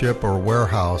dealership or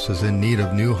warehouse is in need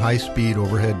of new high-speed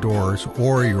overhead doors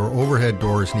or your overhead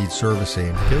doors need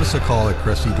servicing, give us a call at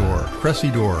Cressy Door. Cressy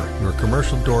Door, your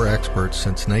commercial door experts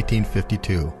since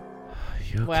 1952.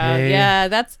 Okay. Wow, yeah,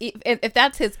 that's if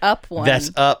that's his up one.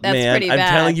 That's up, that's man. Pretty bad.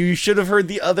 I'm telling you, you should have heard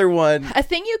the other one. A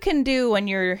thing you can do when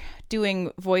you're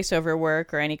doing voiceover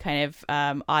work or any kind of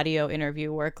audio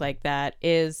interview work like that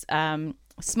is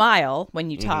smile when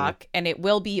you talk, and it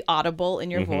will be audible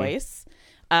in your voice,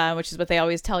 which is what they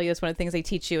always tell you. It's one of the things they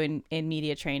teach you in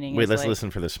media training. Wait, let's listen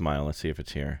for the smile. Let's see if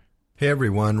it's here. Hey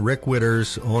everyone, Rick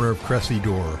Witters, owner of Cressy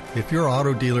Door. If your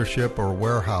auto dealership or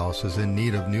warehouse is in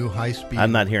need of new high-speed...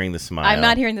 I'm not hearing the smile. I'm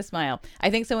not hearing the smile.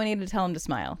 I think someone needed to tell him to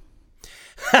smile.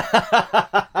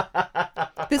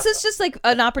 This is just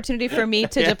an opportunity for me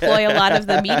to deploy a lot of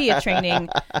the media training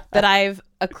that I've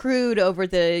accrued over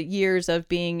the years of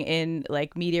being in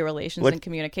media relations and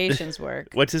communications work.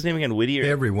 What's his name again? Whittier? Hey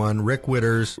everyone, Rick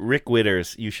Witters. Rick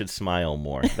Witters, you should smile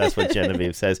more. That's what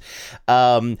Genevieve says.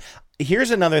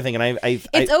 Here's another thing, and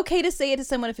it's okay to say it to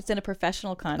someone if it's in a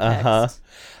professional context.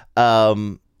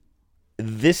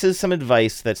 This is some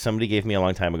advice that somebody gave me a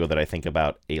long time ago that I think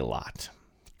about a lot.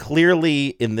 Clearly,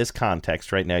 in this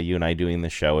context, right now, you and I doing the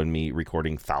show and me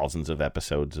recording thousands of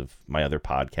episodes of my other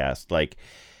podcast,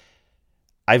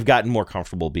 I've gotten more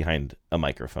comfortable behind a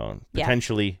microphone.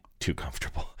 Potentially too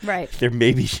comfortable. Right. There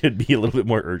maybe should be a little bit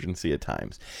more urgency at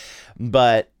times.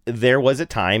 But there was a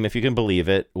time, if you can believe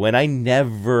it, when I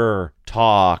never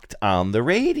talked on the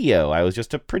radio. I was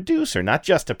just a producer, not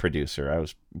just a producer. I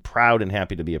was proud and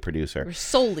happy to be a producer. You're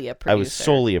solely a producer. I was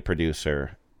solely a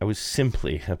producer. I was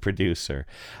simply a producer.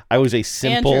 I was a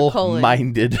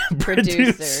simple-minded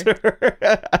producer.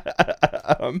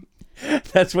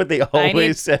 That's what they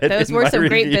always said. Those were some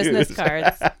reviews. Great business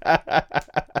cards.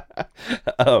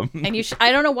 And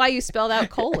I don't know why you spelled out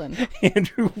colon.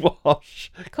 Andrew Walsh.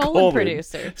 Colon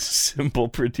producer. Simple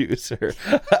producer.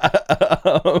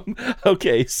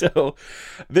 Okay, so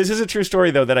this is a true story,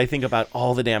 though, that I think about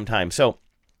all the damn time. So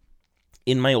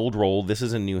in my old role, this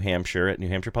is in New Hampshire, at New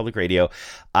Hampshire Public Radio,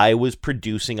 I was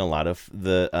producing a lot of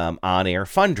the on-air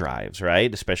fun drives,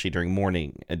 right? Especially during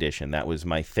morning edition. That was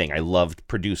my thing. I loved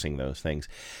producing those things.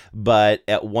 But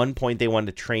at one point, they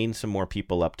wanted to train some more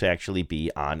people up to actually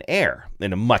be on air.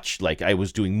 In a much I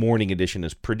was doing morning edition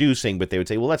as producing, but they would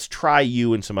say, well, let's try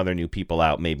you and some other new people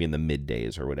out maybe in the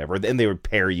middays or whatever. And they would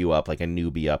pair you up, like a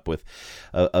newbie up with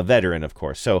a veteran, of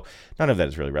course. So none of that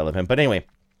is really relevant. But anyway,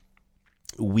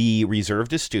 we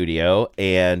reserved a studio,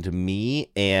 and me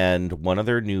and one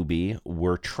other newbie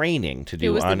were training to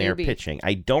do on-air pitching.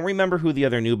 I don't remember who the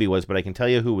other newbie was, but I can tell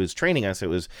you who was training us. It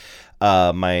was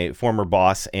my former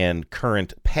boss and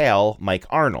current pal, Mike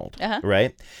Arnold,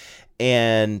 right?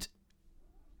 And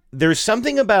there's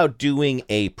something about doing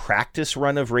a practice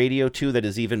run of radio, too, that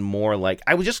is even more I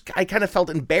kind of felt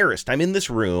embarrassed. I'm in this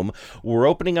room. We're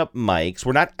opening up mics.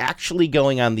 We're not actually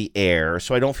going on the air,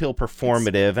 so I don't feel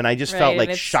performative. And I just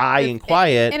felt shy and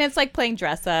quiet. And it's like playing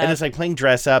dress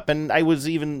up. And I was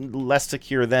even less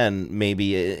secure then,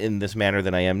 maybe, in this manner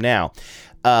than I am now.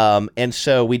 And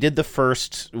so we did the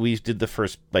first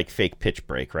fake pitch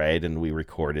break, right? And we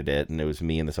recorded it, and it was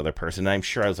me and this other person. And I'm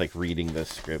sure I was reading the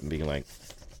script and being like...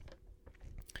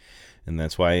 And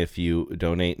that's why if you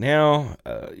donate now,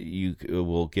 you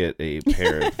will get a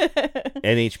pair of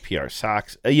NHPR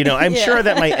socks. I'm sure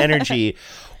that my energy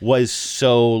was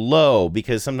so low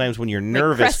because sometimes when you're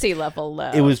nervous... Cressy level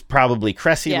low. It was probably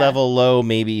Cressy level low,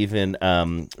 maybe even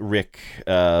Rick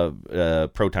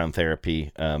proton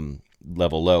therapy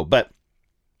level low. But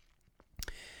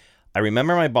I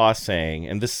remember my boss saying,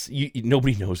 and this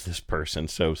nobody knows this person,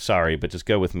 so sorry, but just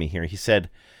go with me here. He said...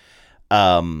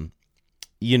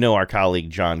 our colleague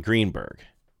John Greenberg.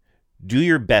 do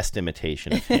your best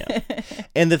imitation of him.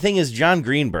 And the thing is, John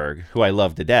Greenberg, who I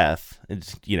love to death,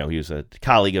 he was a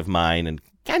colleague of mine and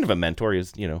kind of a mentor. He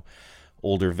was,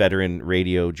 older veteran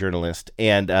radio journalist.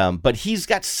 And but he's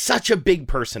got such a big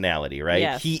personality, right?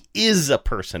 Yes. He is a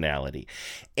personality.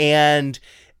 And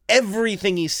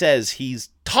everything he says, he's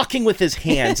talking with his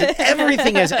hands, and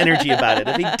everything has energy about it.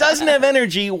 If he doesn't have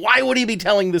energy, why would he be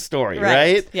telling the story,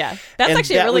 right? Yeah. That's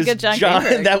actually a really good John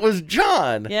Greenberg. That was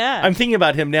John. Yeah. I'm thinking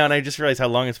about him now, and I just realized how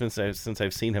long it's been since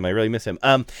I've seen him. I really miss him.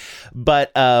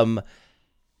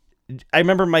 I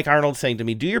remember Mike Arnold saying to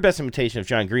me, do your best imitation of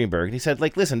John Greenberg. And he said,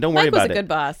 listen, don't worry about it. Mike was a good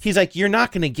boss. He's like, you're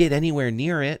not going to get anywhere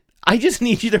near it. I just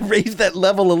need you to raise that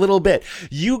level a little bit.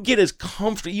 You get as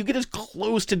close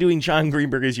to doing John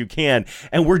Greenberg as you can,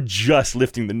 and we're just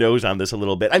lifting the nose on this a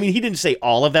little bit. I mean, he didn't say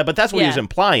all of that, but that's what he was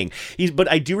implying.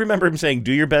 But I do remember him saying,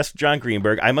 do your best, John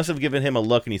Greenberg. I must have given him a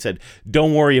look, and he said,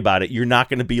 don't worry about it. You're not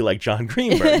going to be like John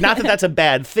Greenberg. Not that that's a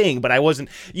bad thing, but I wasn't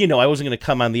going to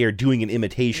come on the air doing an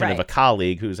imitation of a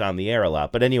colleague who's on the air a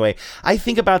lot. But anyway, I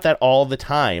think about that all the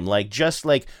time.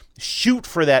 Shoot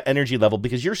for that energy level,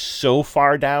 because you're so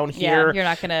far down here. Yeah, you're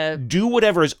not gonna do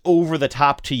whatever is over the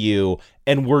top to you,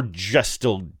 and we're just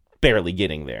still barely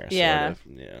getting there. Yeah. Sort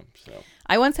of. Yeah. So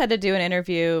I once had to do an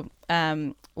interview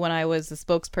when I was the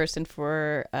spokesperson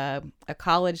for a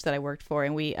college that I worked for,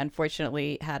 and we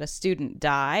unfortunately had a student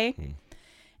die,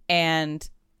 and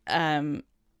in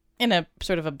a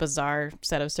sort of a bizarre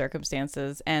set of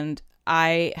circumstances, and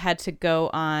I had to go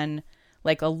on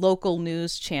a local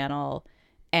news channel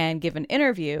and give an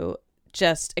interview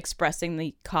just expressing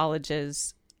the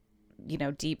college's,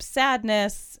 deep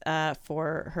sadness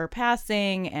for her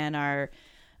passing, and our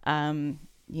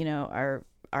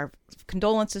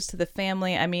condolences to the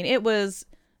family. I mean, it was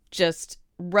just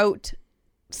rote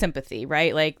sympathy,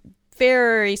 right?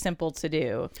 Very simple to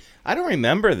do. I don't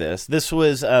remember this. This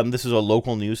was a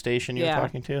local news station you were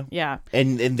talking to? Yeah.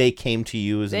 And they came to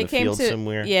you in the field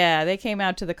somewhere? Yeah, they came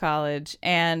out to the college,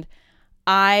 and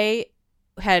I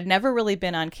had never really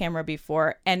been on camera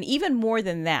before. And even more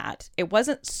than that, it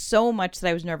wasn't so much that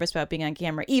I was nervous about being on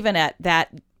camera. Even at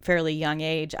that fairly young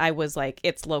age, I was like,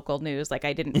 it's local news.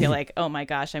 I didn't feel like, oh my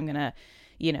gosh, I'm going to,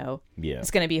 it's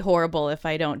going to be horrible if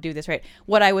I don't do this right.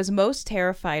 What I was most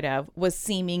terrified of was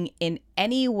seeming in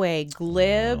any way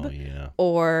glib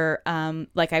or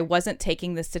I wasn't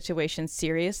taking this situation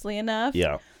seriously enough.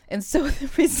 Yeah. And so the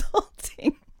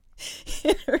resulting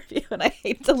interview, and I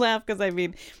hate to laugh because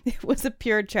it was a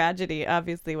pure tragedy,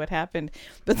 obviously, what happened,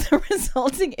 but the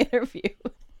resulting interview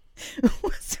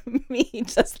was me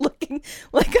just looking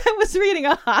like I was reading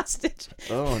a hostage.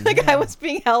 Oh, no. I was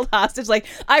being held hostage.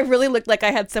 I really looked like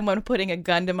I had someone putting a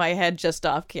gun to my head just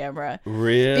off camera.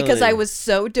 Really? Because I was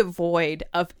so devoid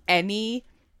of any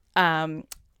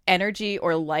energy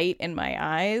or light in my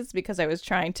eyes, because I was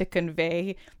trying to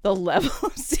convey the level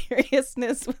of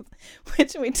seriousness with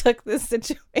which we took this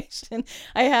situation.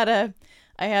 I had a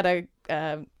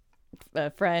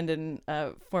friend and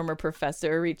a former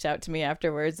professor reach out to me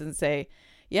afterwards and say,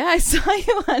 yeah, I saw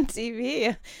you on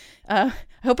TV. I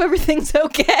hope everything's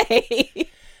okay.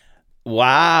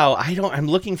 Wow. I'm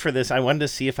looking for this. I wanted to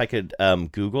see if I could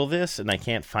Google this, and I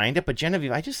can't find it. But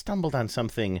Genevieve, I just stumbled on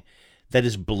something that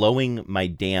is blowing my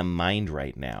damn mind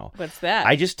right now. What's that?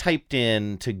 I just typed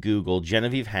in to Google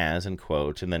Genevieve has, and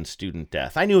quote, and then student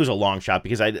death. I knew it was a long shot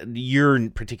because your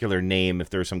particular name, if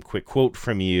there's some quick quote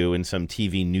from you in some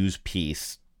TV news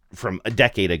piece from a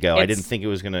decade ago, I didn't think it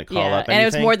was going to call up anything. And it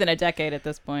was more than a decade at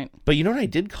this point. But you know what I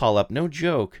did call up? No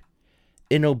joke.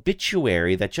 An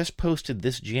obituary that just posted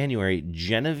this January,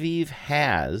 Genevieve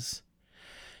has,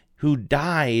 who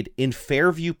died in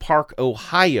Fairview Park,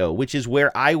 Ohio, which is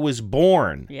where I was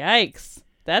born. Yikes.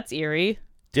 That's eerie.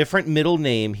 Different middle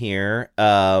name here,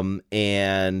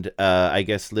 and I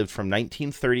guess lived from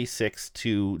 1936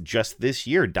 to just this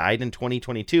year, died in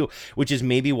 2022, which is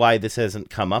maybe why this hasn't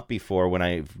come up before when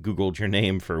I've Googled your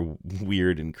name for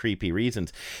weird and creepy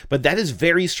reasons. But that is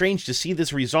very strange to see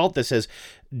this result that says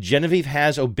Genevieve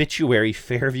has obituary,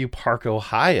 Fairview Park,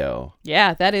 Ohio.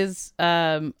 Yeah, that is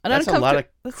an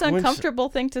uncomfortable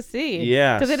thing to see.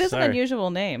 Yeah, because it is an unusual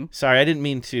name. Sorry, I didn't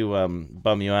mean to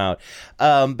bum you out.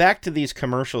 Back to these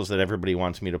commercials that everybody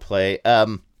wants me to play.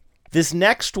 This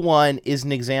next one is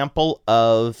an example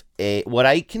of what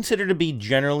I consider to be,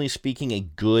 generally speaking, a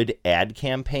good ad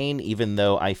campaign, even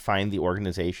though I find the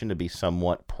organization to be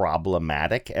somewhat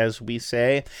problematic, as we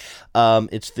say.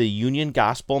 It's the Union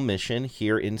Gospel Mission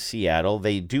here in Seattle.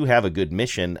 They do have a good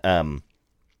mission,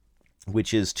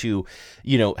 which is to,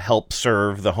 help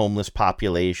serve the homeless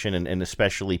population and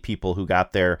especially people who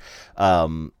got their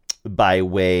by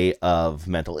way of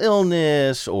mental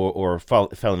illness or fell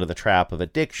into the trap of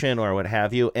addiction or what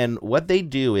have you. And what they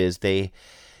do is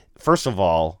first of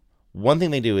all, one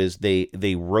thing they do is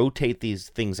they rotate these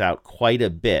things out quite a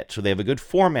bit. So they have a good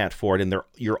format for it, and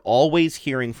you're always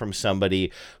hearing from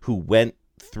somebody who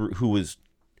was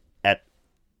at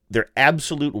their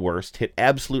absolute worst, hit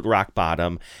absolute rock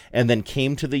bottom, and then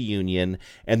came to the union,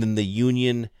 and then the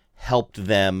union helped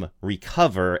them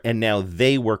recover, and now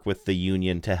they work with the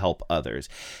union to help others.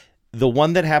 The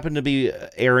one that happened to be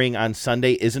airing on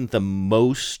Sunday isn't the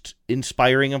most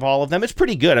inspiring of all of them. It's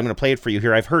pretty good. I'm going to play it for you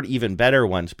here. I've heard even better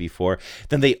ones before.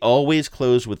 Then they always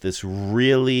close with this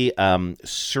really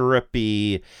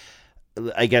syrupy,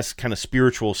 I guess, kind of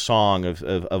spiritual song of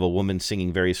a woman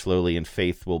singing very slowly, and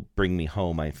Faith Will Bring Me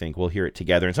Home, I think. We'll hear it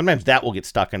together. And sometimes that will get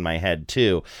stuck in my head,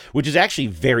 too, which is actually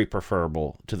very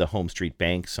preferable to the Home Street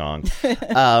Bank song.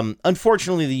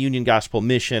 Unfortunately, the Union Gospel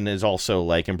Mission is also,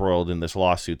 like, embroiled in this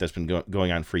lawsuit that's been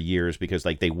going on for years because,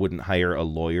 like, they wouldn't hire a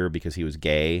lawyer because he was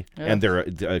gay, and they're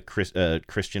a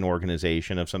Christian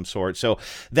organization of some sort. So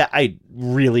that I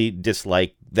really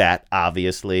dislike that,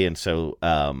 obviously, and so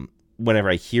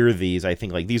whenever I hear these, I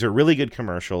think, like, these are really good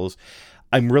commercials.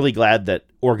 I'm really glad that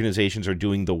organizations are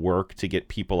doing the work to get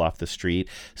people off the street.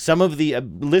 Some of the,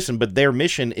 but their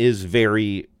mission is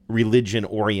very religion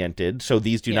oriented. So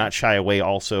these do not shy away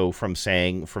also from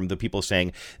the people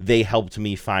saying they helped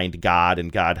me find God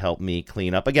and God helped me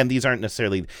clean up. Again, these aren't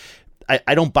necessarily,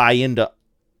 I don't buy into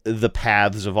the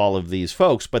paths of all of these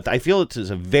folks, but I feel it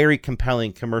is a very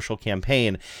compelling commercial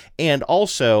campaign, and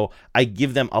also I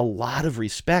give them a lot of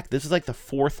respect. This is like the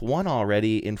fourth one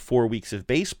already in 4 weeks of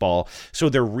baseball, so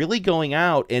they're really going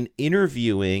out and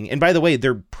interviewing, and by the way,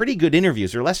 they're pretty good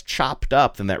interviews. They're less chopped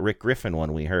up than that Rick Griffin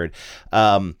one we heard.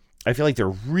 I feel like they're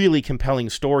really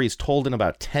compelling stories told in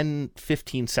about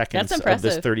 10-15 seconds of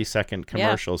this 30-second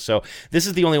commercial. So this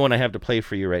is the only one I have to play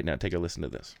for you right now. Take a listen to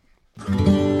this.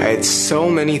 I had so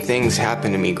many things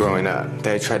happen to me growing up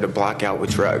that I tried to block out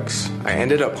with drugs. I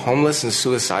ended up homeless and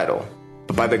suicidal.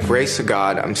 But by the grace of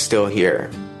God, I'm still here.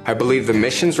 I believe the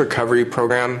Missions Recovery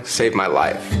Program saved my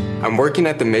life. I'm working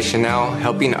at the mission now,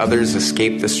 helping others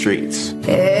escape the streets.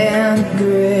 And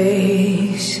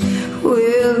grace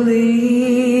will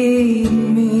lead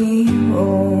me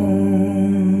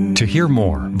home. To hear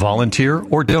more, volunteer,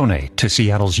 or donate to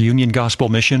Seattle's Union Gospel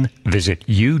Mission, visit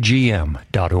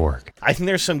ugm.org. I think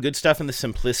there's some good stuff in the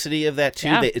simplicity of that, too.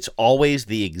 Yeah. It's always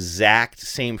the exact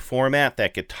same format.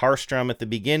 That guitar strum at the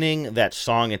beginning, that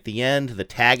song at the end, the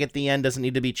tag at the end doesn't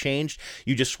need to be changed.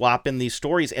 You just swap in these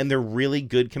stories, and they're really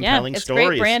good, compelling stories.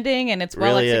 Great branding, and it's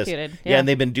well executed. Yeah, and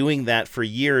they've been doing that for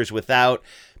years without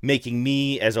making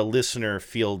me as a listener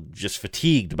feel just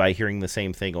fatigued by hearing the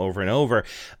same thing over and over.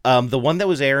 The one that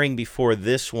was airing before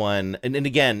this one, and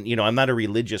again, I'm not a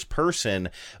religious person,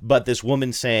 but this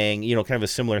woman saying, kind of a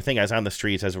similar thing. I was on the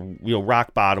streets as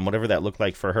rock bottom, whatever that looked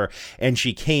like for her. And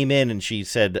she came in and she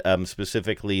said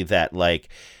specifically that, like,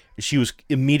 she was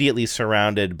immediately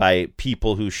surrounded by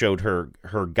people who showed her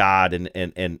God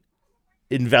and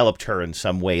enveloped her in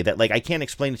some way that, like, I can't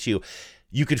explain it to you.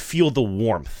 You could feel the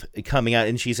warmth coming out,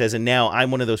 and she says, and now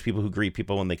I'm one of those people who greet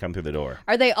people when they come through the door.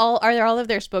 Are there all of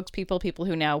their spokespeople people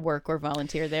who now work or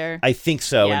volunteer there? I think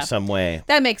so, in some way.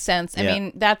 That makes sense. I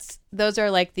mean, those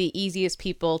are like the easiest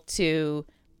people to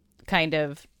kind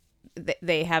of,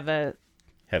 they have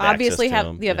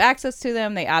access to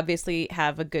them. They obviously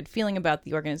have a good feeling about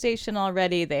the organization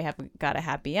already. They have got a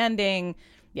happy ending.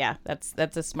 Yeah, that's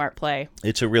a smart play.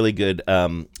 It's a really good,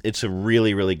 it's a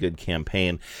really, really good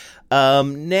campaign.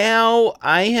 Now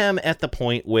I am at the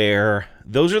point where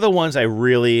those are the ones I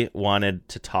really wanted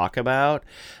to talk about.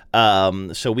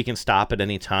 So we can stop at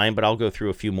any time, but I'll go through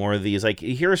a few more of these. Like,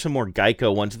 here are some more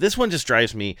Geico ones. This one just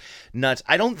drives me nuts.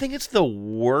 I don't think it's the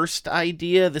worst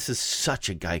idea. This is such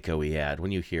a Geico-y ad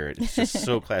when you hear it. It's just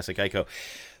so classic Geico.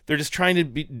 They're just trying to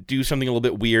do something a little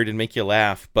bit weird and make you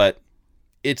laugh, but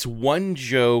it's one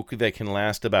joke that can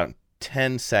last about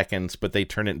 10 seconds, but they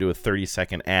turn it into a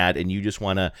 30-second ad, and you just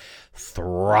want to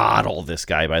throttle this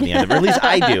guy by the end of it. Or at least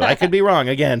I do. I could be wrong.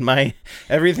 Again, my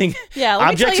everything. Yeah,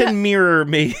 objects in mirror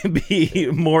may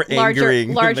be more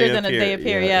angering, larger than they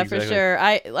appear. Yeah, exactly. For sure.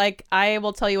 I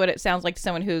will tell you what it sounds like to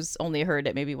someone who's only heard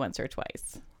it maybe once or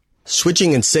twice.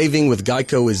 Switching and saving with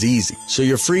Geico is easy, so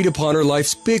you're free to ponder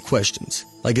life's big questions,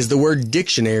 like is the word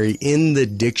dictionary in the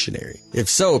dictionary? If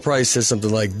so, it probably says something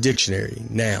like dictionary,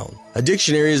 noun. A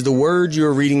dictionary is the word you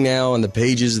are reading now on the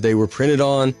pages they were printed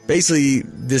on. Basically,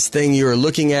 this thing you are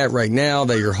looking at right now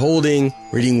that you're holding,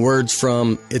 reading words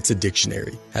from, it's a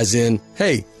dictionary. As in,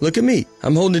 hey, look at me,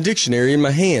 I'm holding a dictionary in my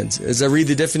hands as I read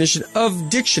the definition of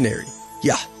dictionary.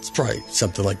 Yeah, it's probably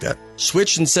something like that.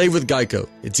 Switch and save with Geico.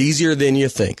 It's easier than you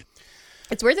think.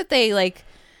 It's weird that they like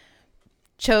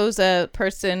chose a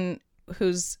person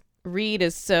whose read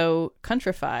is so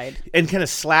countrified and kind of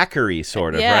slackery,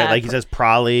 sort of, Yeah, right? Like he says,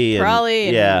 Prolly.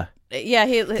 and, Yeah. Yeah,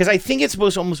 Because I think it's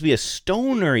supposed to almost be a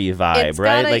stonery vibe, it's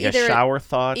right? got Like a shower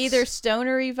thoughts. Either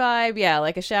stonery vibe, yeah,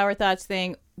 like a shower thoughts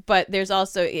thing. But there's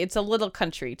also, it's a little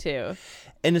country too.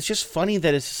 And it's just funny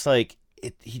that it's just like,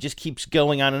 he just keeps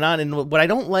going on. And what I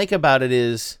don't like about it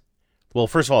is, well,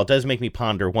 first of all, it does make me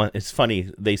ponder. One, it's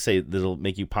funny, they say that it'll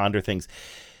make you ponder things.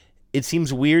 It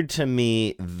seems weird to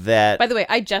me that... By the way,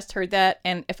 I just heard that,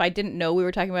 and if I didn't know we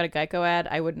were talking about a Geico ad,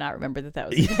 I would not remember that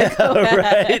was a Geico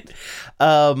ad.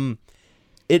 Right.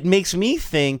 It makes me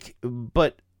think,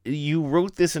 but you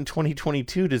wrote this in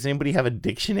 2022. Does anybody have a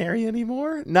dictionary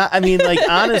anymore? Not, I mean, like,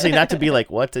 honestly, not to be like,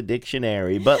 what's a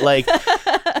dictionary? But, like,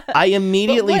 I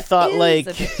immediately thought, like,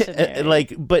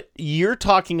 but you're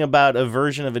talking about a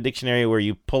version of a dictionary where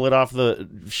you pull it off the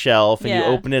shelf and you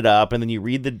open it up and then you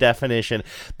read the definition.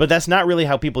 But that's not really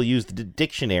how people use the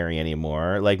dictionary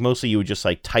anymore. Like, mostly you would just,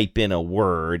 like, type in a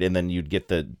word and then you'd get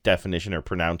the definition or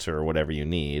pronouncer or whatever you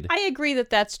need. I agree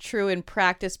that that's true in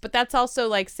practice, but that's also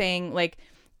like saying, like,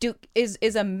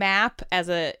 is a map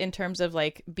in terms of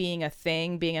like being a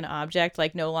thing, being an object,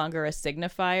 like no longer a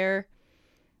signifier?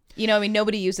 You know, I mean,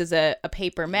 nobody uses a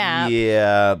paper map.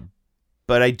 Yeah,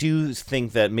 but I do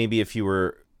think that maybe if you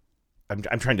were, I'm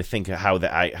trying to think how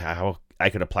I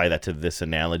could apply that to this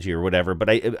analogy or whatever. But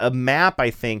a map,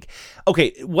 I think.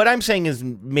 Okay, what I'm saying is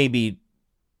maybe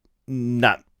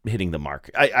not hitting the mark.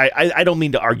 I don't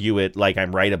mean to argue it like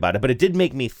I'm right about it, but it did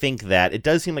make me think that it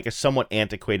does seem like a somewhat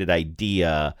antiquated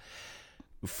idea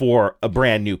for a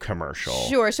brand new commercial.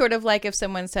 Sure, sort of like if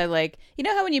someone said, like, you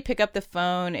know how when you pick up the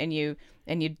phone and you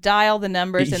dial the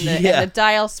numbers and the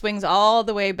dial swings all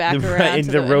the way back around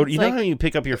to the road. You know like, how you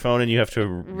pick up your phone and you have to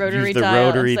use the dial.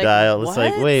 rotary It's dial. like, It's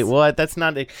like, wait, what? That's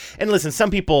not. And listen, some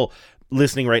people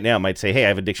listening right now might say, hey, I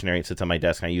have a dictionary. It sits on my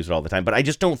desk and I use it all the time. But I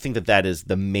just don't think that is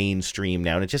the mainstream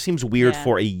now. And it just seems weird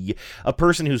for a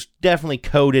person who's definitely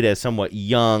coded as somewhat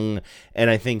young and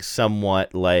I think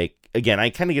somewhat like, again, I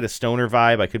kind of get a stoner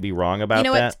vibe. I could be wrong about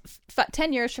that. What?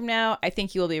 10 years from now, I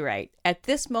think you will be right. At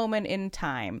this moment in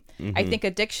time, I think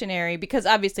a dictionary, because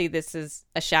obviously this is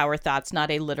a shower thoughts, not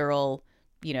a literal,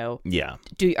 you know,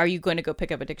 are you going to go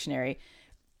pick up a dictionary?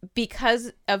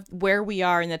 Because of where we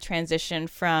are in the transition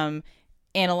from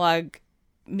analog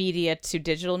media to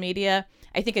digital media,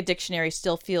 I think a dictionary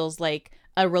still feels like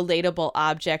a relatable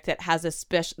object that has a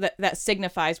special that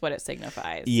signifies what it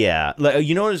signifies. Yeah.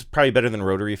 You know what is probably better than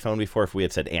rotary phone before if we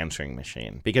had said answering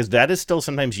machine, because that is still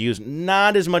sometimes used,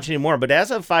 not as much anymore, but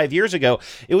as of 5 years ago,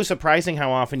 it was surprising how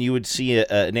often you would see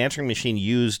an answering machine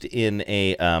used in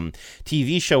a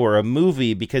TV show or a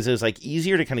movie, because it was like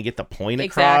easier to kind of get the point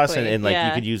across and like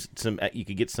you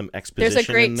could get some exposition. There's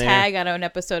a great in there. tag on an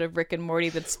episode of Rick and Morty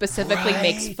that specifically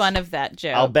makes fun of that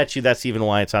joke. I'll bet you that's even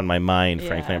why it's on my mind,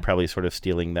 frankly. I'm probably sort of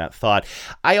stealing that thought.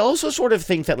 I also sort of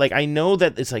think that, like, I know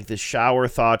that it's like the shower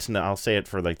thoughts, and I'll say it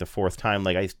for like the fourth time,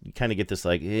 like I kind of get this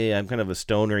like, I'm kind of a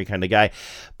stonery kind of guy,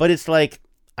 but it's like,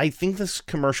 I think this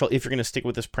commercial, if you're going to stick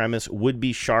with this premise, would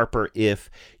be sharper if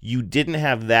you didn't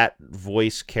have that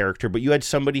voice character, but you had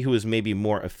somebody who is maybe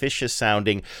more officious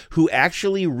sounding, who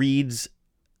actually reads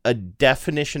a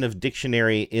definition of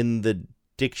dictionary in the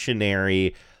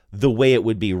dictionary the way it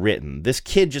would be written. This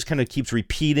kid just kind of keeps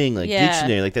repeating like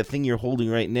dictionary, like that thing you're holding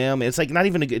right now. Man, it's like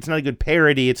it's not a good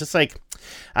parody. It's just like,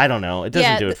 I don't know. It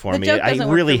doesn't do it for me. I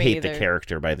really hate the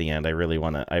character by the end. I really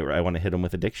want to. I want to hit him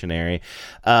with a dictionary.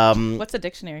 What's a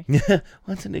dictionary?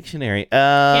 What's a dictionary?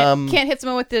 Can't hit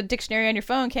someone with the dictionary on your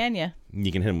phone, can you?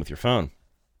 You can hit him with your phone.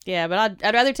 Yeah, but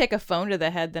I'd rather take a phone to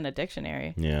the head than a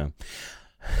dictionary. Yeah.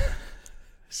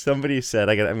 Somebody said,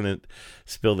 I'm going to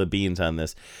spill the beans on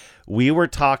this. We were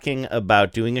talking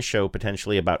about doing a show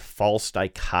potentially about false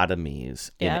dichotomies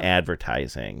in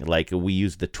advertising. Like we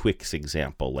used the Twix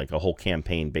example, like a whole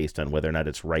campaign based on whether or not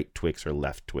it's right Twix or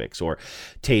left Twix, or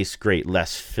tastes great,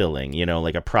 less filling, you know,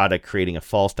 like a product creating a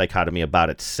false dichotomy about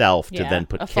itself to then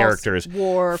put characters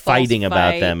fighting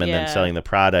about them and then selling the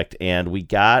product. And we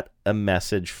got a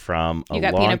message from a long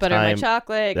time. You got peanut butter in my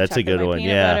chocolate. That's a good one.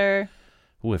 Butter.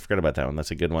 Oh, I forgot about that one. That's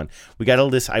a good one. We got a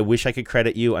list. I wish I could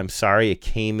credit you. I'm sorry. It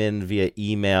came in via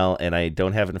email, and I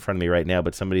don't have it in front of me right now,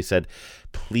 but somebody said,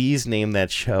 please name that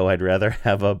show. I'd rather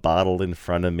have a bottle in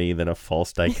front of me than a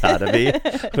false dichotomy,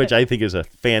 which I think is a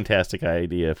fantastic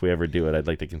idea. If we ever do it, I'd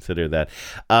like to consider that.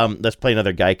 Let's play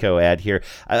another Geico ad here.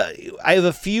 I have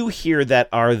a few here that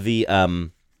are the...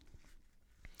 I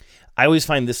always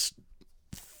find this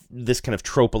kind of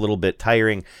trope a little bit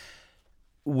tiring.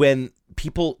 When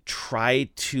people try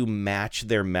to match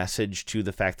their message to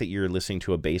the fact that you're listening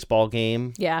to a baseball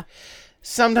game. Yeah.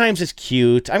 Sometimes it's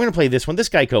cute. I'm going to play this one. This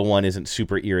Geico one isn't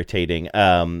super irritating.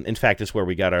 In fact, it's where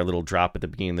we got our little drop at the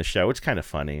beginning of the show. It's kind of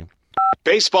funny.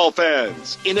 Baseball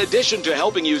fans, in addition to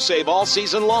helping you save all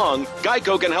season long,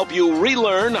 Geico can help you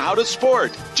relearn how to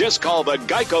sport. Just call the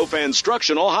Geico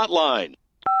Fanstructional Hotline.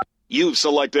 You've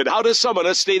selected how to summon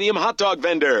a stadium hot dog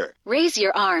vendor. Raise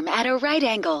your arm at a right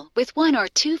angle with 1 or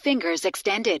 2 fingers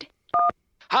extended.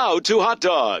 How to hot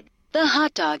dog. The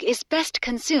hot dog is best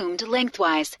consumed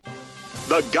lengthwise.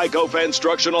 The Geico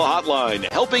Fanstructional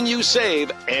Hotline, helping you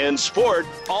save and sport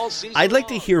all season I'd like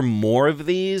to hear more of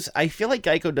these. I feel like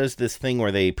Geico does this thing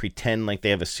where they pretend like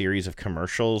they have a series of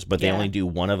commercials, but they only do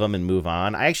one of them and move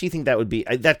on. I actually think that would be...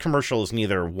 that commercial is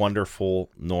neither wonderful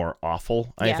nor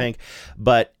awful, I think.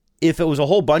 But if it was a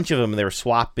whole bunch of them and they were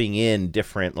swapping in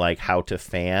different, like, how to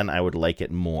fan, I would like it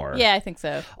more. Yeah, I think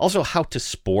so. Also, how to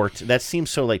sport. That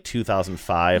seems so, like,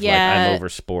 2005. Yeah. Like, I'm over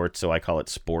sports, so I call it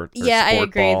sport. Or yeah, sport I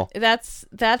agree. Ball.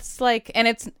 That's like...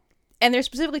 And they're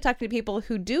specifically talking to people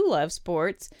who do love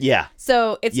sports. Yeah.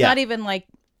 So it's not even like...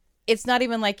 It's not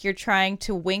even like you're trying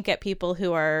to wink at people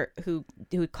who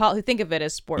think of it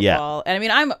as sport ball. And I mean,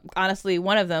 I'm honestly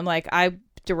one of them. Like, I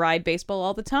deride baseball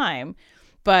all the time,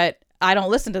 but I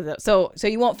don't listen to them. So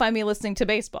you won't find me listening to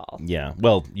baseball. Yeah.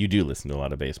 Well, you do listen to a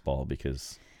lot of baseball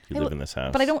because you live in this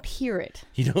house. But I don't hear it.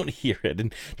 You don't hear it.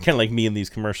 And kind of like me in these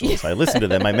commercials. I listen to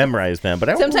them. I memorize them, but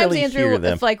I don't Sometimes really Andrew, hear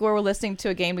them. if like we're listening to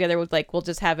a game together, we'll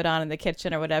just have it on in the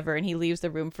kitchen or whatever, and he leaves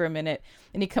the room for a minute,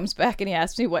 and he comes back and he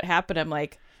asks me what happened. I'm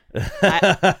like,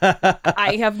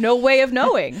 I have no way of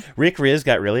knowing. Rick Riz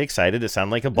got really excited. It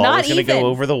sounded like a ball was going to go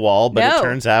over the wall, but it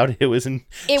turns out it was in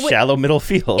shallow middle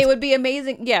field. It would be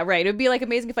amazing. Yeah, right. It would be like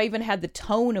amazing if I even had the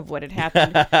tone of what had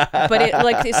happened.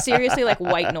 But it's seriously like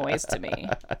white noise to me.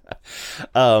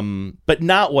 But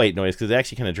not white noise because it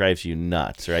actually kind of drives you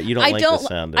nuts, right? You don't like the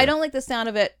sound of it. I don't like the sound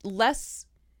of it less,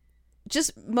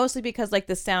 just mostly because like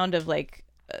the sound of like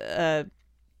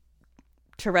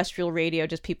terrestrial radio,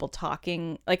 just people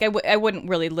talking. Like I wouldn't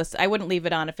really listen. I wouldn't leave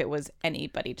it on if it was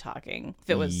anybody talking.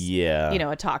 If it was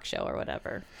a talk show or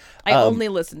whatever. I only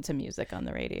listen to music on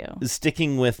the radio.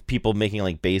 Sticking with people making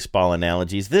like baseball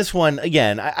analogies, this one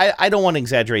again, I don't want to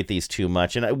exaggerate these too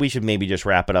much, and we should maybe just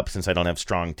wrap it up since I don't have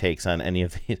strong takes on any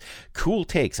of these cool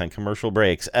takes on commercial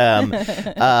breaks.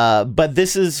 But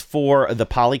this is for the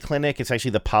Polyclinic. It's actually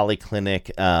the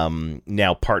Polyclinic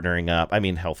now partnering up. I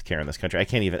mean, healthcare in this country. I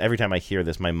can't even. Every time I hear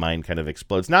this, my mind kind of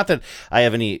explodes. Not that I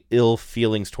have any ill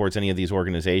feelings towards any of these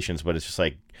organizations, but it's just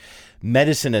like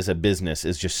medicine as a business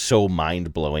is just so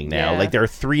mind-blowing now. Like there are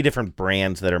 3 different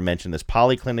brands that are mentioned. This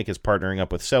Polyclinic is partnering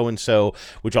up with so-and-so,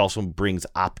 which also brings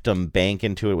Optum Bank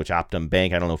into it, which Optum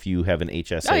Bank, I don't know if you have an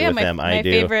HSA with them. I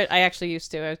do. My favorite, I actually used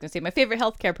to. I was going to say my favorite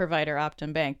healthcare provider,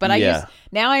 Optum Bank. But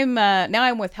now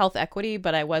I'm with Health Equity,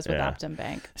 but I was with Optum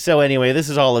Bank. So anyway, this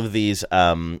is all these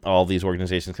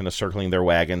organizations kind of circling their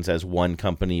wagons as one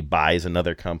company buys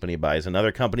another company.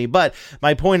 But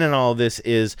my point in all of this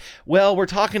is, well, we're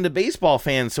talking to baseball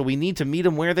fans, so we need to meet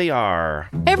them where they are.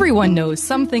 Everyone knows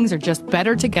some things are just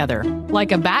better together,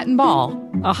 like a bat and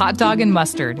ball, a hot dog and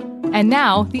mustard, and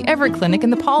now the Everett Clinic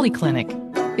and the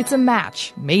Polyclinic. It's a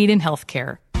match made in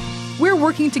healthcare. We're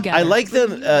working together. I like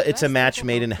the it's a match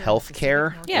made in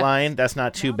healthcare line. That's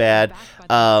not too bad.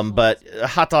 But a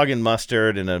hot dog and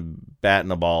mustard and a bat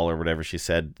and a ball or whatever she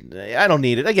said, I don't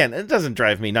need it. Again, it doesn't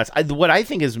drive me nuts. What I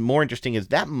think is more interesting is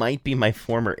that might be my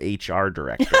former HR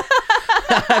director.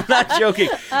 I'm not joking.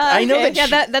 I know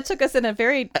that took us in a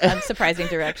very surprising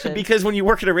direction. Because when you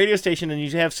work at a radio station and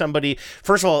you have somebody,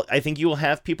 first of all, I think you will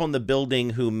have people in the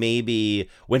building who maybe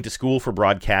went to school for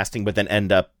broadcasting, but then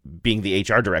end up being the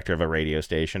HR director of a radio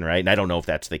station, right? And I don't know if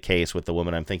that's the case with the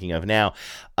woman I'm thinking of now.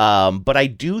 But I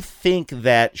do think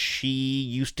that she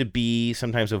used to be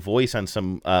sometimes a voice on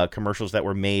some commercials that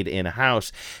were made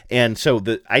in-house. And so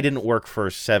I didn't work for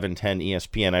 710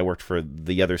 ESPN. I worked for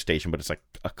the other station, but it's like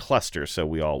a cluster. So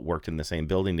we all worked in the same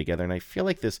building together. And I feel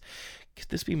like could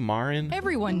this be Marin?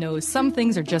 Everyone knows some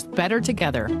things are just better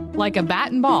together, like a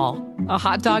bat and ball, a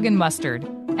hot dog and mustard,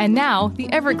 and now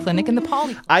the Everett Clinic and the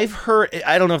Poly. I've heard,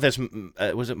 I don't know if that's,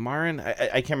 was it Marin? I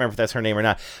can't remember if that's her name or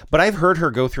not, but I've heard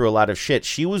her go through a lot of shit.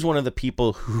 She was one of the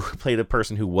people who played a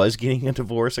person who was getting a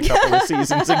divorce a couple of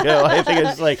seasons ago. I think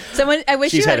it's like, I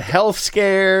wish she's had health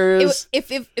scares. If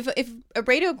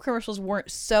radio commercials weren't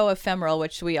so ephemeral,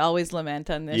 which we always lament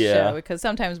on this show, because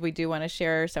sometimes we do want to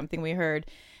share something we heard.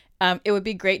 It would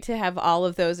be great to have all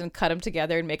of those and cut them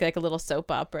together and make like a little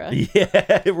soap opera.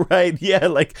 Yeah, right. Yeah,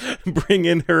 like bring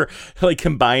in her, like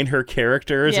combine her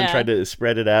characters and try to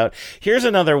spread it out. Here's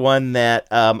another one that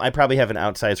I probably have an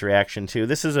outsized reaction to.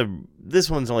 This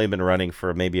one's only been running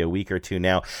for maybe a week or two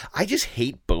now. I just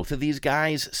hate both of these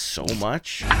guys so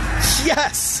much.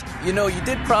 Yes! You know, you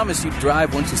did promise you'd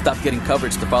drive once you stopped getting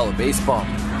coverage to follow baseball.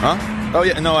 Huh? Oh,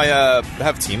 yeah, no, I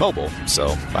have T-Mobile, so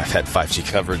I've had 5G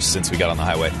coverage since we got on the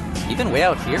highway. Even way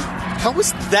out here? How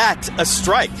was that a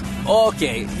strike?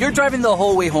 Okay, you're driving the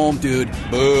whole way home, dude.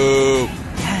 Boo.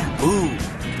 Yeah, boo.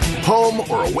 Home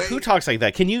or away? Who talks like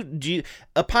that? Do you,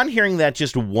 upon hearing that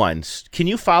just once, can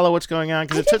you follow what's going on?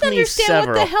 Because it took me understand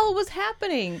several. what the hell was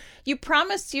happening. You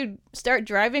promised you'd start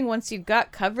driving once you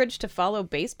got coverage to follow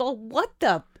baseball. What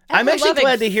the? I'm actually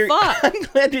glad to hear. Fuck? I'm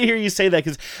glad to hear you say that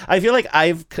because I feel like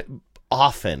I've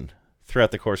often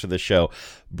throughout the course of the show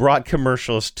brought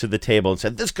commercials to the table and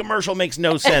said, this commercial makes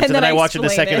no sense. And then I watch it a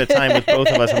second at a time with both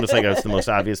of us. I'm just like, oh, it's the most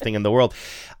obvious thing in the world.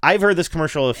 I've heard this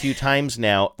commercial a few times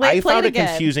now. I found it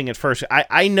confusing at first.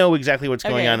 I know exactly what's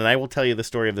going on, and I will tell you the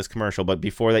story of this commercial. But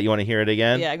before that, you want to hear it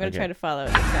again? Yeah, I'm going to try to follow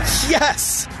it.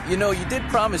 Yes! You know, you did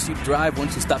promise you'd drive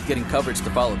once you stopped getting coverage to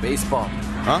follow baseball.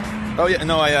 Huh? Oh, yeah,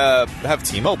 no, I have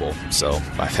T-Mobile, so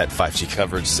I've had 5G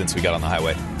coverage since we got on the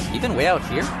highway. Even way out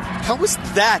here? How was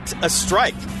that a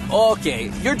strike?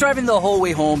 Okay, you're driving the whole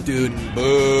way home, dude.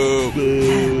 Boo.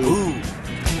 Boo.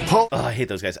 Oh, I hate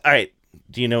those guys. All right,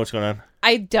 do you know what's going on?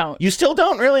 I don't. You still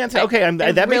don't really? Okay,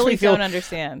 that makes me feel. Don't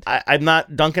understand. I'm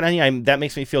not dunking on you. That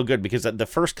makes me feel good because the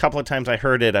first couple of times I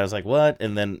heard it, I was like, "What?"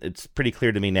 And then it's pretty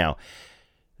clear to me now.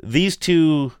 These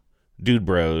two dude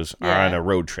bros are on a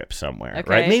road trip somewhere,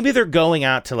 right? Maybe they're going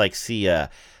out to like see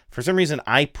for some reason,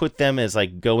 I put them as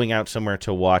like going out somewhere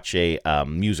to watch a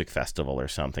music festival or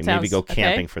something. Maybe go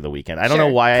camping for the weekend. I don't know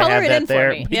why I have that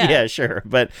there. Yeah, sure.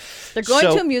 But they're going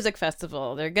to a music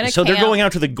festival. They're going to they're going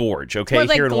out to the Gorge, here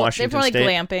in Washington State. They're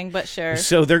more like glamping, but sure.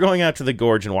 So they're going out to the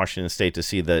Gorge in Washington State to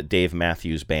see the Dave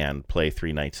Matthews Band play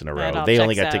 3 nights in a row. They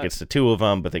only got tickets to 2 of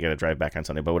them, but they got to drive back on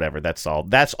Sunday. But whatever. That's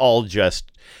all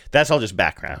just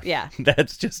background. Yeah.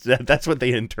 That's what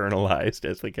they internalized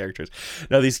as the characters.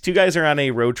 Now these two guys are on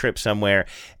a road trip somewhere,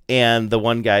 and the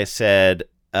one guy said,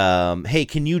 hey,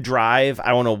 can you drive?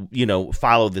 I want to,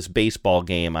 follow this baseball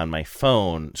game on my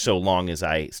phone so long as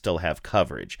I still have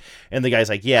coverage. And the guy's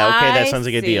like, yeah, okay, that sounds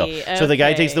like a deal. Okay. So the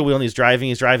guy takes the wheel and he's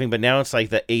driving, but now it's like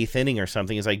the 8th inning or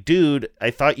something. He's like, dude,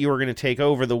 I thought you were going to take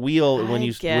over the wheel when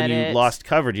you lost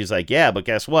coverage. He's like, yeah, but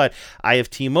guess what? I have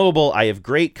T-Mobile. I have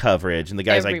great coverage. And the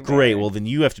guy's like, great. Well, then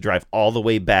you have to drive all the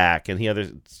way back. And the other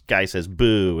guy says,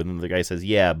 boo. And then the guy says,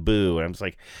 yeah, boo. And I'm just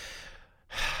like,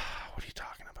 what are you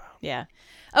talking about? Yeah.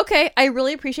 Okay, I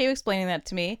really appreciate you explaining that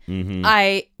to me. Mm-hmm.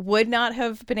 I would not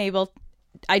have been able.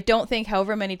 I don't think,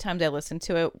 however many times I listened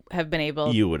to it, have been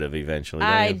able. You would have eventually.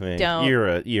 I don't.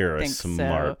 You're a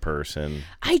smart person.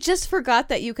 I just forgot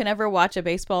that you can ever watch a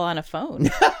baseball on a phone.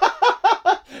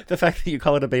 The fact that you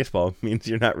call it a baseball means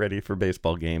you're not ready for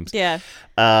baseball games. Yeah.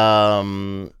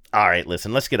 All right,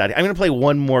 listen, let's get out of here. I'm going to play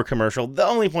one more commercial. The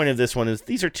only point of this one is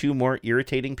these are 2 more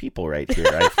irritating people right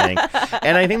here, I think.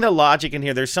 And I think the logic in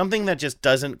here, there's something that just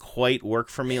doesn't quite work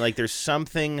for me. Like there's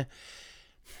something.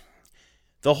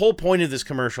 The whole point of this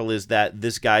commercial is that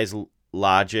this guy's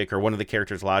logic or one of the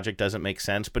characters' logic doesn't make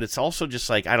sense, but it's also just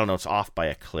like, I don't know, it's off by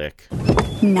a click.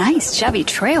 Nice Chevy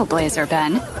Trailblazer,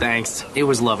 Ben. Thanks. It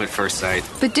was love at first sight.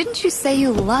 But didn't you say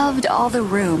you loved all the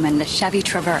room in the Chevy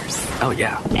Traverse? Oh,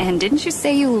 yeah. And didn't you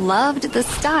say you loved the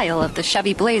style of the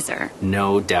Chevy Blazer?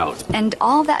 No doubt. And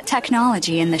all that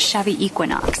technology in the Chevy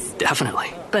Equinox?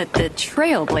 Definitely. But the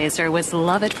Trailblazer was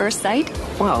love at first sight?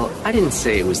 Well, I didn't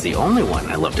say it was the only one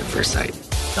I loved at first sight.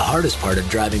 The hardest part of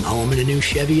driving home in a new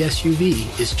Chevy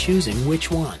SUV is choosing which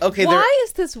one. Okay. Why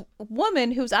is this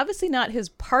woman, who's obviously not his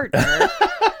partner,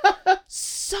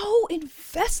 so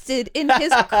invested in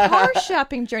his car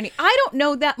shopping journey? I don't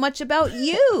know that much about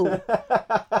you.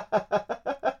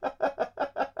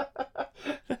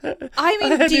 I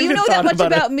mean, do you know that much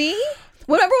about me?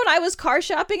 Remember when I was car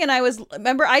shopping and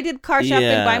I did car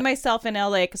shopping by myself in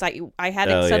LA because I had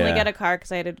to suddenly get a car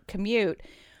because I had to commute.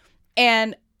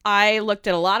 And I looked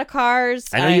at a lot of cars.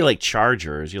 I know you like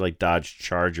Chargers. You like Dodge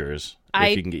Chargers.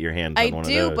 If you can get your hands on one of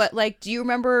those. I do, but like, do you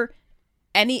remember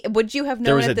would you have known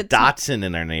there was a Datsun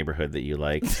in our neighborhood that you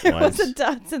liked? There was a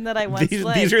Datsun that I once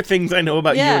liked. These are things I know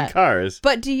about you and cars.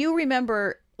 But do you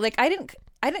remember, like, I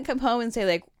didn't come home and say,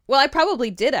 like, well, I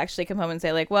probably did actually come home and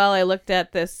say, like, well, I looked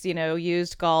at this,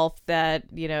 used Golf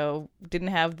that, didn't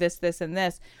have this, and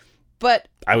this. But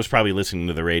I was probably listening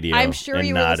to the radio. I'm sure and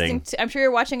you nodding. I'm sure you're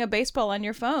watching a baseball on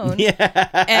your phone.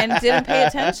 Yeah. And didn't pay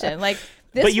attention. Like,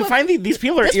 But you find these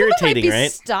people are this woman irritating, might be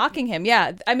right? Stalking him.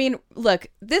 Yeah. I mean, look,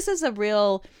 this is a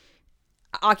real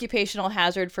occupational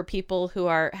hazard for people who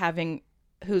are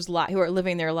who are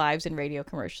living their lives in radio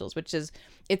commercials, which is,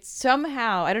 it's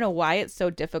somehow, I don't know why it's so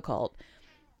difficult,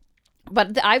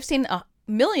 but I've seen a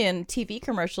million TV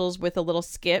commercials with a little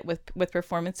skit with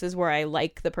performances where I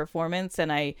like the performance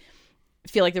and I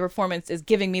feel like the performance is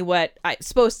giving me what it's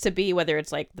supposed to be, whether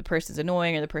it's like the person's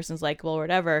annoying or the person's likable or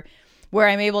whatever, where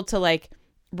I'm able to like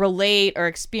relate or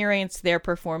experience their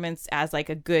performance as like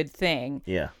a good thing.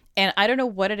 Yeah. And I don't know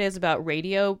what it is about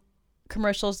radio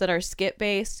commercials that are skit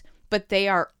based, but they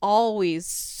are always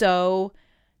so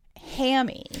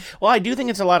hammy. Well, I do think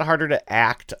it's a lot harder to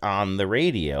act on the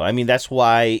radio. I mean, that's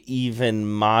why even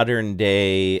modern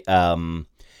day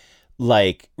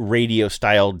like radio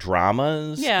style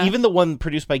dramas, even the one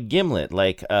produced by Gimlet,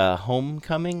 like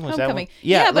Homecoming, was that one?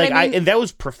 Yeah, but like I mean, and that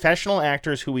was professional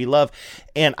actors who we love,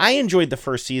 and I enjoyed the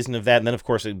first season of that, and then of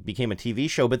course it became a TV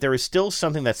show, but there is still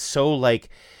something that's so like,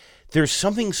 there's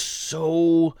something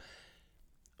so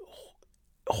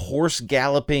horse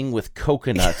galloping with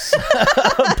coconuts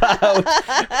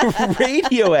about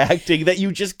radio acting that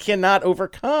you just cannot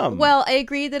overcome. Well, I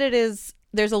agree that it is.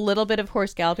 There's a little bit of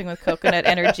horse galloping with coconut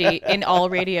energy in all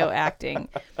radio acting,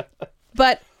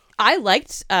 but I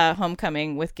liked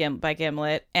Homecoming by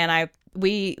Gimlet, and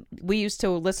we used to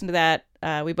listen to that.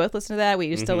 We both listened to that. We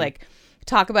used to like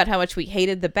talk about how much we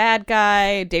hated the bad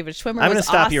guy. David Schwimmer was awesome. I'm going to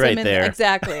stop you right there.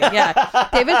 Exactly. Yeah.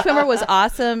 David Schwimmer was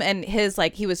awesome, and his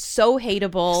he was so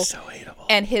hateable. So hateable.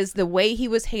 And the way he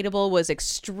was hateable was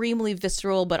extremely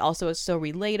visceral, but also so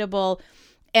relatable.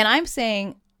 And I'm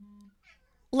saying,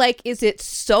 like, is it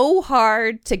so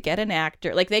hard to get an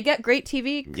actor? Like, they get great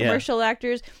TV commercial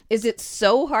actors. Is it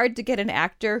so hard to get an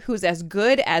actor who's as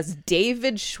good as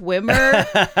David Schwimmer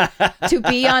to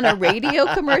be on a radio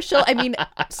commercial? I mean,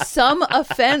 some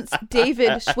offense, David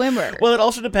Schwimmer. Well, it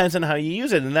also depends on how you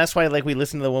use it. And that's why, like, we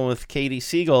listened to the one with Katie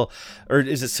Siegel, or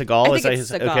is it Seagal? I think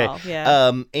it's Seagal, okay.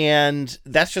 Yeah. And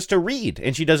that's just a read,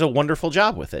 and she does a wonderful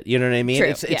job with it. You know what I mean? True,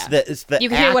 it's the you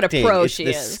can hear what a pro it's she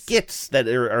the is. Skits that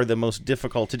are the most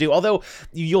difficult to do. Although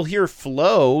you'll hear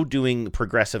Flo doing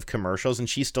progressive commercials, and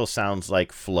she still sounds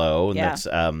like Flo, and that's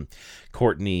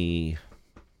Courtney.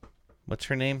 What's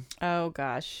her name? Oh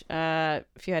gosh,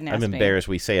 if you hadn't asked me. I'm embarrassed.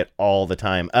 We say it all the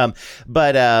time.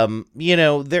 But you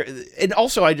know, there. And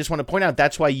also, I just want to point out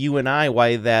that's why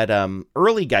why that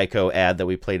early Geico ad that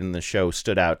we played in the show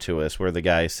stood out to us, where the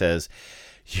guy says,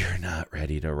 "You're not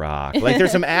ready to rock." Like,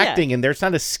 there's some acting in there. It's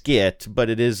not a skit, but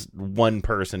it is one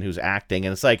person who's acting,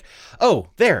 and it's like, oh,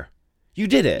 there. You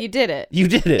did it. You did it. You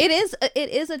did it. It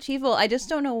is achievable. I just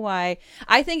don't know why.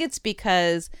 I think it's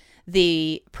because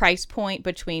the price point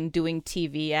between doing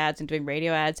TV ads and doing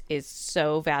radio ads is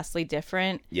so vastly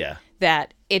different. Yeah.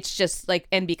 That it's just like,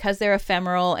 and because they're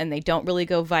ephemeral and they don't really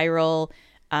go viral,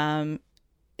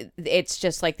 it's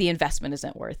just like the investment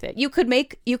isn't worth it. You could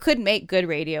make good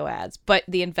radio ads, but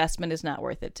the investment is not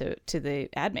worth it to the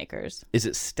ad makers. Is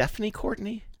it Stephanie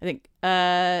Courtney? I think.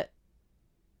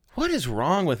 What is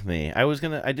wrong with me? I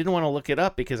didn't want to look it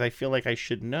up because I feel like I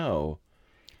should know.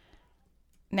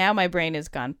 Now my brain is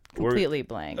gone completely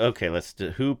blank. Okay, let's do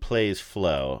who plays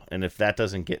Flo, and if that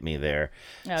doesn't get me there,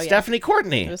 Stephanie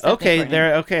Courtney. Courtney.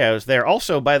 There. Okay, I was there.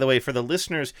 Also, by the way, for the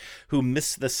listeners who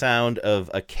missed the sound of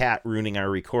a cat ruining our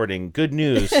recording, good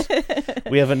news.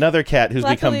 We have another cat who's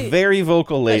become very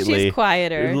vocal lately. But she's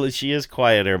quieter. She is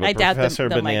quieter, but I doubt Professor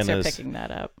the Bananas mics are picking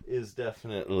that up. Is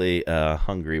definitely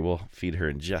hungry. We'll feed her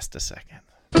in just a second.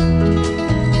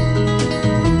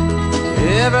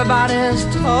 Everybody's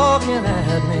talking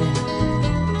at me.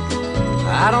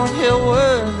 I don't hear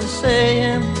words they're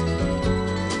saying,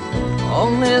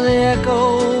 only the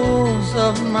echoes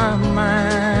of my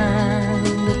mind.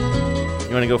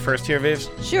 You want to go first here, Vives?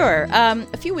 Sure.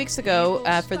 A few weeks ago,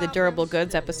 for the Durable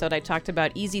Goods episode, I talked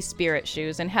about Easy Spirit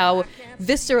shoes and how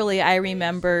viscerally I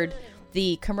remembered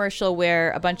the commercial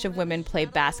where a bunch of women play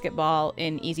basketball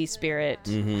in Easy Spirit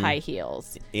high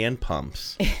heels. And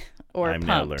pumps. Or I'm pumps,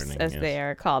 now learning, as they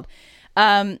are called.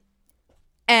 And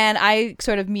I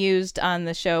sort of mused on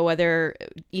the show whether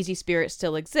Easy Spirit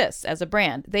still exists as a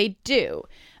brand. They do.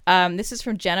 This is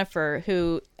from Jennifer,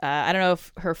 who I don't know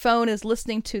if her phone is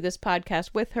listening to this podcast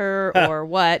with her or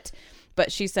what,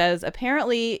 but she says,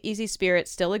 apparently Easy Spirit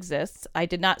still exists. I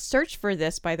did not search for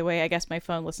this, by the way. I guess my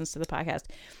phone listens to the podcast.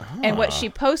 And what she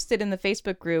posted in the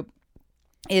Facebook group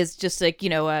is just like,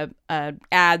 a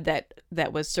ad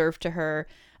that was served to her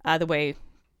the way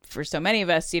for so many of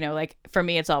us, like for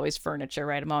me, it's always furniture,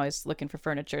 right? I'm always looking for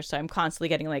furniture. So I'm constantly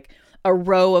getting like a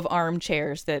row of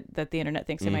armchairs that the internet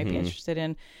thinks I might be interested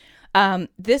in.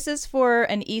 This is for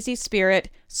an Easy Spirit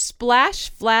Splash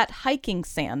Flat hiking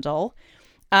sandal,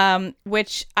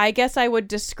 which I guess I would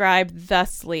describe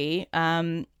thusly.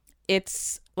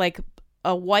 It's like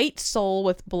a white sole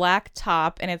with black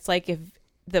top, and it's like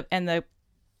the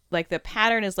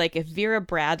pattern is like if Vera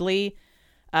Bradley,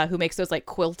 who makes those like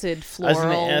quilted floral. I was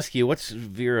going to ask you, what's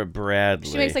Vera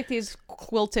Bradley? She makes like these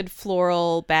quilted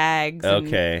floral bags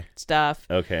and stuff.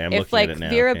 Okay, I'm if looking like at it now.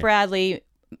 Vera Okay. Bradley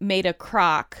made a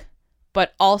croc,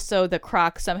 but also the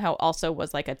croc somehow also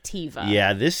was like a Teva.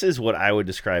 Yeah, this is what I would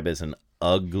describe as an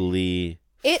ugly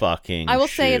fucking I will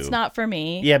say it's shoe. not for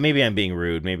me. Yeah, maybe I'm being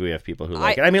rude. Maybe we have people who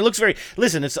like it. I mean, it looks very...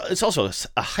 Listen, it's also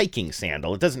a hiking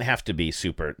sandal. It doesn't have to be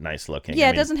super nice looking. Yeah,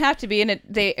 it doesn't have to be, and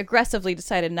they aggressively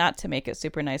decided not to make it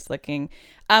super nice looking.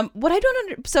 What I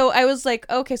don't so I was like,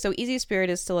 okay, so Easy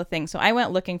Spirit is still a thing. So I went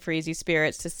looking for Easy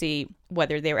Spirits to see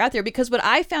whether they were out there, because what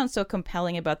I found so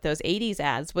compelling about those 80s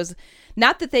ads was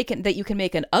not that you can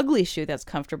make an ugly shoe that's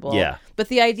comfortable, but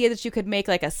the idea that you could make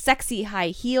like a sexy high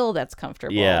heel that's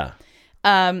comfortable. Yeah.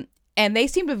 And they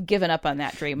seem to have given up on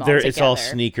that dream altogether. It's all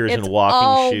sneakers and It's walking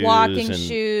all shoes. walking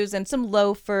shoes and some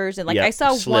loafers, and like I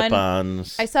saw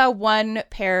slip-ons. I saw one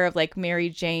pair of like Mary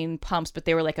Jane pumps, but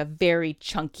they were like a very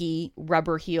chunky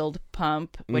rubber heeled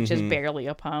pump, which is barely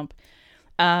a pump.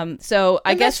 So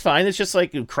I guess that's fine. It's just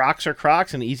like Crocs are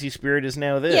Crocs, and Easy Spirit is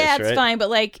now this. yeah, it's right? fine.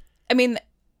 But like, I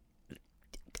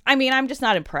mean, I'm just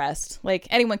not impressed. Like,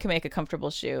 anyone can make a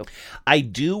comfortable shoe. I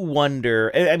do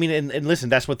wonder. I mean, and listen,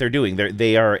 that's what they're doing.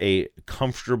 They are a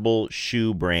comfortable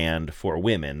shoe brand for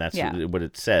women. That's what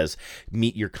it says.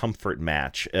 Meet your comfort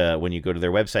match when you go to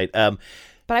their website.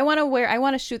 But I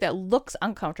want a shoe that looks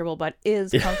uncomfortable but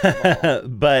is comfortable.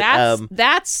 But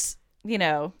that's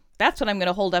that's what I'm going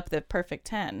to hold up the perfect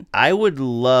 10. I would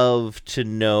love to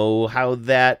know how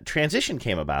that transition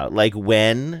came about. Like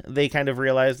when they kind of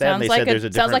realized that. Sounds And they like said there's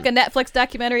a sounds like a Netflix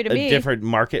documentary to me. A different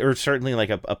market, or certainly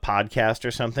like a podcast or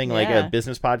something, like a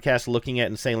business podcast, looking at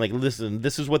and saying like, listen,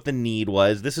 this is what the need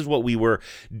was. This is what we were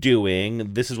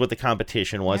doing. This is what the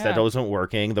competition was. That wasn't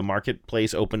working. The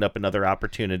marketplace opened up another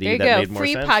opportunity there you that go. made more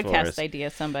Free sense podcast for us. idea,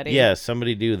 somebody. Yeah,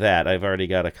 somebody do that. I've already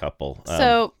got a couple.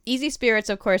 So Easy Spirits,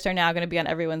 of course, are now going to be on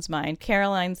everyone's mind.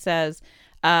 Caroline says,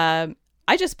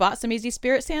 I just bought some Easy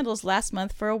Spirit sandals last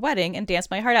month for a wedding and danced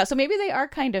my heart out. So maybe they are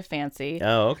kind of fancy.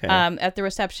 Oh, okay. At the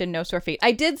reception, no sore feet.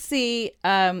 I did see,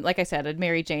 like I said, a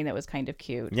Mary Jane that was kind of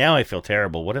cute. Now I feel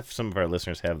terrible. What if some of our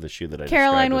listeners have the shoe that I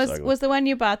Caroline described was the one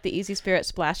you bought, the Easy Spirit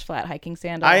Splash Flat hiking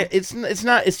sandal.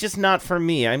 It's just not for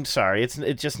me. I'm sorry. It's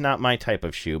just not my type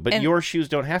of shoe. But your shoes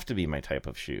don't have to be my type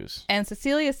of shoes. And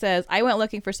Cecilia says, I went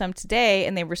looking for some today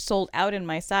and they were sold out in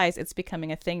my size. It's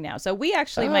becoming a thing now. So we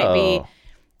actually might be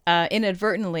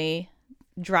inadvertently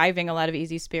driving a lot of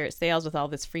Easy Spirit sales with all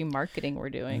this free marketing we're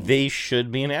doing. They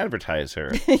should be an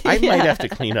advertiser. I might have to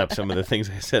clean up some of the things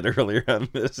I said earlier on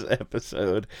this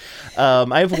episode.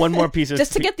 I have one more piece of...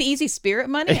 Just to get the Easy Spirit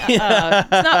money? It's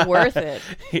not worth it.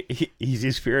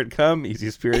 Easy Spirit come,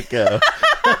 Easy Spirit go.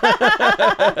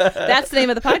 That's the name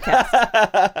of the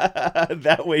podcast.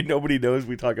 That way nobody knows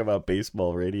we talk about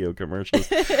baseball radio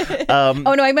commercials. Oh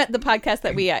no, I meant the podcast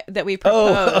that we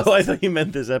proposed. Oh, I thought you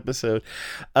meant this episode.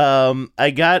 I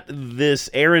got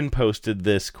this. Aaron posted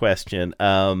this question.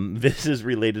 This is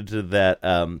related to that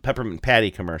Peppermint Patty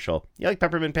commercial. You like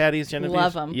Peppermint Patties, Genevieve?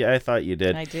 Love them. Yeah, I thought you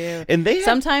did. I do. And they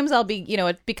sometimes I'll be,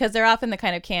 because they're often the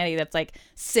kind of candy that's like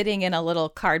sitting in a little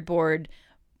cardboard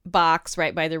box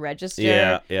right by the register.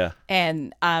 Yeah.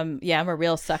 And I'm a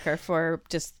real sucker for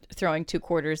just throwing 2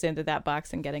 quarters into that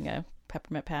box and getting a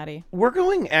Peppermint Patty. We're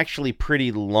going actually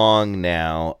pretty long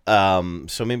now,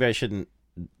 so maybe I shouldn't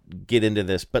get into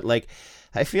this, but like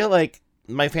I feel like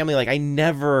my family, like I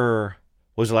never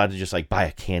was allowed to just like buy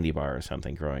a candy bar or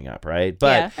something growing up, right?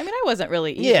 But yeah, I mean, I wasn't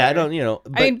really either. Yeah, I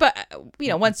don't, but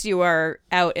once you are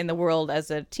out in the world as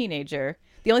a teenager,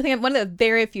 one of the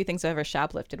very few things I ever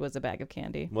shoplifted was a bag of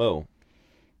candy. Whoa.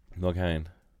 What kind?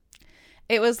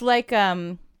 It was like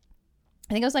I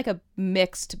think it was like a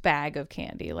mixed bag of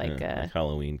candy, like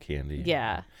Halloween candy.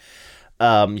 Yeah.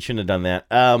 You shouldn't have done that.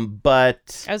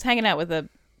 But I was hanging out with a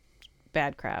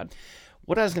bad crowd.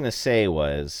 What I was going to say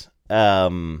was,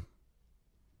 my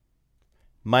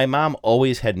mom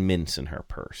always had mints in her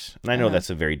purse. And I know that's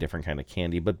a very different kind of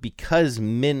candy, but because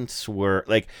mints were,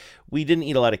 like, we didn't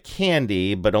eat a lot of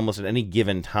candy, but almost at any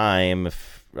given time,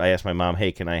 if I asked my mom,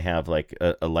 hey, can I have, like,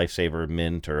 a Lifesaver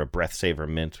mint or a Breath Saver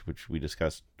mint, which we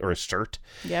discussed, or a Cert?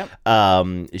 Yep.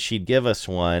 She'd give us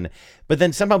one. But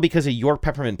then somehow because a York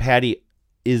Peppermint Patty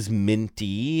is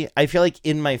minty, I feel like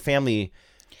in my family...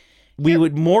 we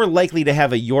would more likely to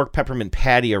have a York peppermint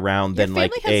patty around Your than family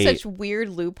like had a such weird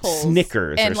loopholes,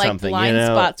 Snickers and or like something, blind you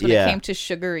know? spots when Yeah. it came to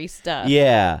sugary stuff.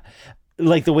 Yeah,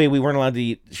 like the way we weren't allowed to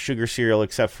eat sugar cereal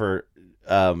except for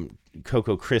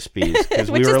Cocoa Krispies because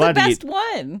Which we were is the allowed to best eat.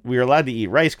 one. We were allowed to eat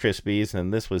Rice Krispies,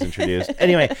 and this was introduced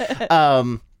anyway.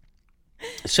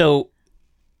 So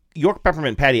York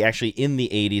Peppermint Patty actually in the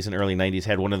 80s and early 90s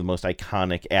had one of the most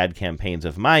iconic ad campaigns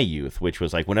of my youth, which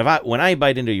was like, when I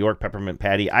bite into a York Peppermint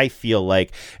Patty, I feel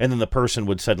like, and then the person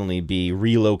would suddenly be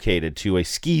relocated to a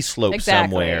ski slope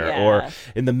somewhere or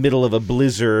in the middle of a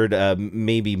blizzard,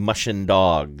 maybe mushing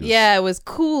dogs. Yeah, it was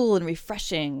cool and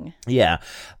refreshing. Yeah.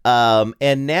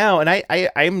 And now, and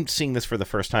I'm seeing this for the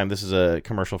first time. This is a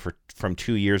commercial from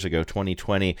 2 years ago,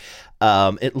 2020.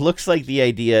 It looks like the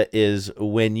idea is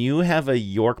when you have a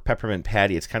York Peppermint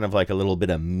Patty, it's kind of like a little bit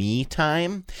of me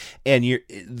time. And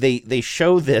they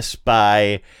show this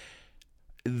by,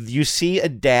 you see a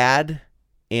dad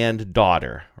and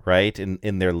daughter, right?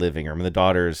 In their living room. And the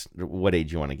daughter's, what age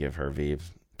do you want to give her,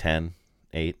 Viv? 10?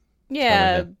 8?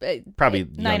 Yeah. Probably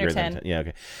 9 younger or 10. than 10. Yeah,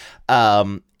 okay.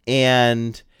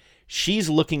 And she's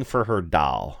looking for her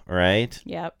doll, right?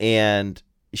 Yep. And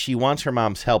she wants her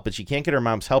mom's help, but she can't get her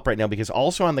mom's help right now because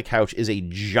also on the couch is a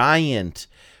giant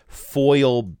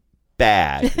foil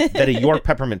bag that a York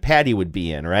Peppermint Patty would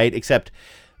be in, right? Except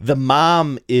the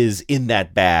mom is in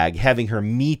that bag having her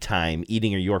me time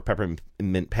eating her York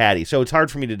Peppermint Patty. So it's hard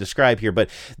for me to describe here, but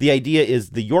the idea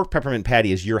is the York Peppermint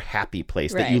Patty is your happy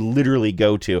place that you literally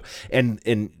go to.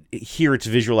 And here it's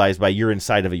visualized by you're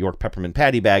inside of a York Peppermint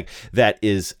Patty bag that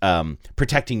is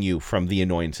protecting you from the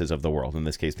annoyances of the world. In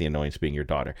this case, the annoyance being your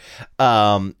daughter.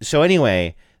 So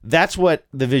anyway, that's what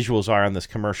the visuals are on this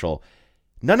commercial.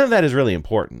 None of that is really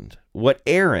important. What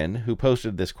Aaron, who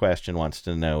posted this question, wants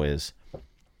to know is,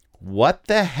 what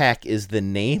the heck is the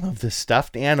name of the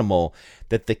stuffed animal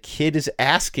that the kid is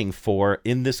asking for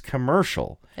in this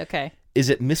commercial? Okay. Is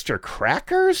it Mr.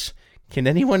 Crackers? Can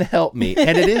anyone help me?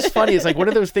 And it is funny. It's like one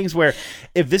of those things where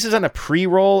if this is on a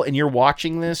pre-roll and you're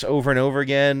watching this over and over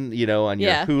again, you know, on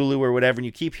your Hulu or whatever, and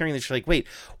you keep hearing this, you're like, wait,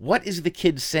 what is the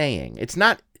kid saying? It's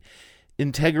not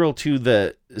integral to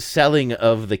the selling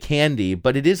of the candy,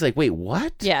 but it is like, wait,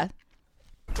 what? Yeah.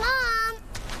 Mom,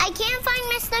 I can't find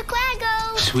Mr.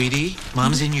 Quago. Sweetie,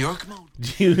 Mom's in York mode.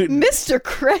 Dude. Mr.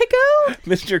 Quago?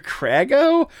 Mr.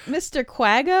 Quago? Mr.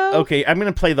 Quago? Okay, I'm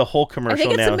going to play the whole commercial now.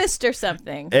 I think it's a Mr.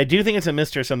 something. I do think it's a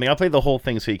Mr. something. I'll play the whole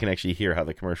thing so you can actually hear how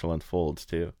the commercial unfolds,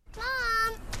 too.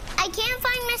 Mom, I can't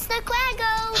find Mr.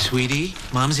 Quago. Sweetie,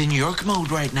 Mom's in York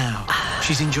mode right now.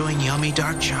 She's enjoying yummy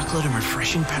dark chocolate and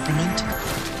refreshing peppermint.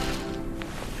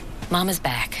 Mom is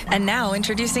back. And now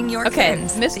introducing York Okay,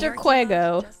 Thins. Mr.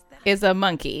 Quago is a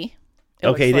monkey.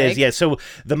 Okay, it is. Yeah. So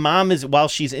the mom is, while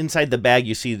she's inside the bag,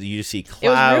 you see clouds. It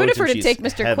was rude of her and to she's take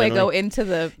Mr. heavenly. Quago into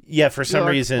the for some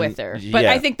York reason with her. But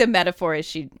I think the metaphor is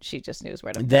she just knows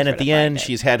where to. Then at where to the find end, it.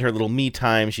 she's had her little me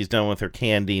time. She's done with her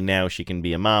candy. Now she can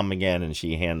be a mom again, and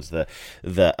she hands the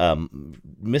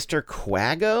Mr.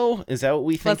 Quago. Is that what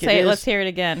we think it is? Let's hear it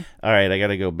again. All right, I got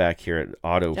to go back here at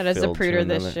auto. That is Zapruder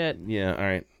this shit. Yeah. All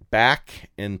right,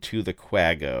 back into the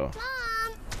Quago.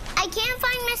 Mom, I can't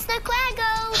find Mr.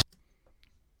 Quago.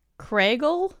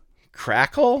 Craggle?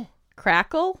 Crackle?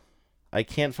 Crackle? I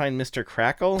can't find Mr.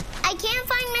 Crackle. I can't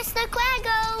find Mr.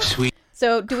 Quago. Sweet.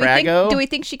 So do we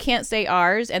think she can't say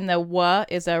ours and the wa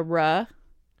is a ruh?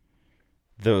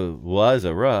 The was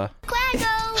a ruh.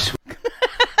 Quago.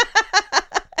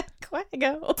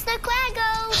 Quago. Mr.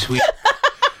 Quago. Sweet.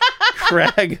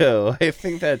 Crago. I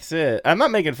think that's it. I'm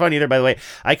not making fun either, by the way.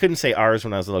 I couldn't say R's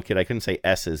when I was a little kid. I couldn't say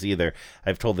S's either.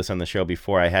 I've told this on the show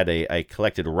before. I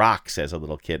collected rocks as a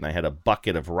little kid, and I had a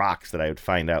bucket of rocks that I would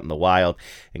find out in the wild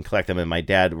and collect them, and my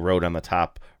dad wrote on the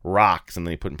top rocks, and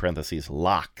then he put in parentheses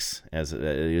locks, as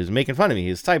he was making fun of me.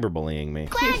 He was cyberbullying me.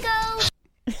 Quago.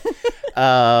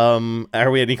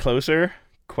 Are we any closer?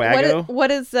 Quago? What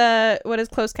does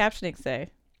closed captioning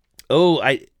say? Oh,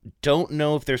 I don't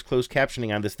know if there's closed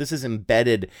captioning on this. This is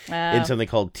embedded in something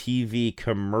called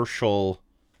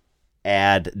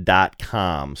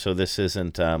tvcommercialad.com. So this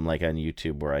isn't like on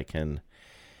YouTube where I can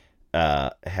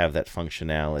have that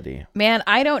functionality. Man,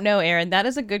 I don't know, Aaron. That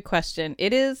is a good question.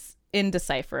 It is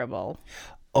indecipherable.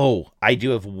 Oh, I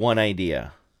do have one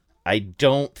idea. I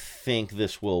don't think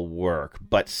this will work,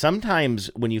 but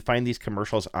sometimes when you find these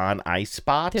commercials on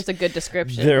iSpot, there's a good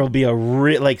description. There'll be a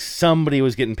like somebody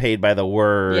was getting paid by the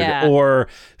word, or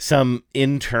some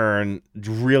intern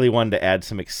really wanted to add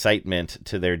some excitement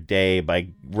to their day by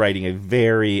writing a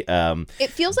very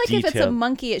It feels like detailed... if it's a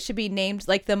monkey, it should be named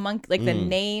like the monkey. Like the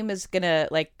name is gonna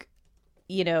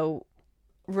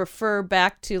refer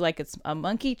back to like it's a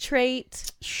monkey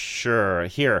trait? Sure.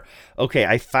 Here. Okay,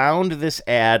 I found this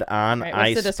ad on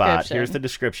iSpot. Here's the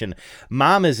description.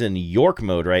 Mom is in York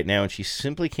mode right now, and she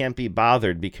simply can't be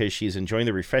bothered because she's enjoying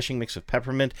the refreshing mix of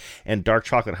peppermint and dark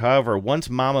chocolate. However, once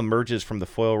Mom emerges from the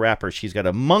foil wrapper, she's got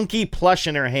a monkey plush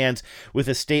in her hands with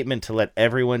a statement to let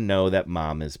everyone know that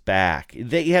Mom is back.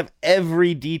 They have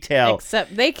every detail.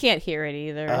 Except they can't hear it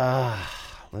either.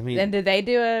 Then did they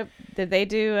do a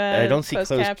I don't see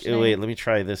closed captioning? Wait, let me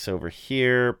try this over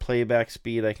here. Playback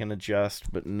speed I can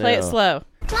adjust, but no. Play it slow.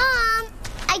 Mom,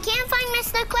 I can't find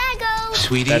Mr. Quago.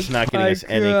 Sweetie, that's not getting us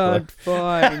any can't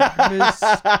find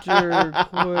Mr.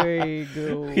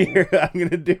 Quago. Here, I'm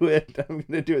gonna do it.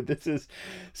 This is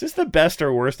the best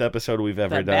or worst episode we've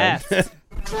ever done. Mom,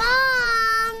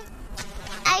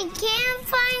 I can't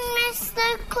find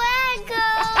Mr. Quago.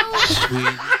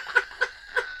 Sweet.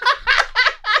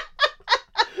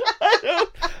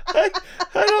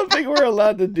 I don't think we're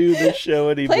allowed to do this show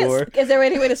anymore. Is there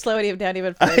any way to slow it down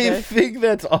even further? I think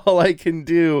that's all I can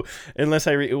do, unless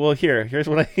I here's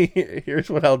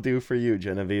what I'll do for you,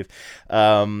 Genevieve.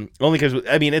 Only because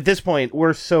at this point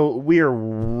we're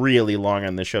really long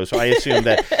on the show, so I assume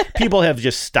that people have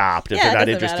just stopped if they're not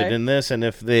interested in this, and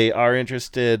if they are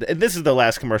interested, and this is the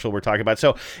last commercial we're talking about.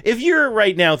 So if you're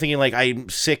right now thinking like I'm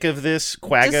sick of this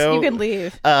Quago, you can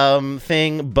leave.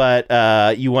 Thing,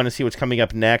 but you want to see what's coming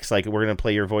up next, like we're gonna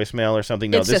play your voicemail or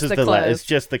something. No, this is it's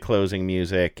just the closing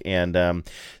music, and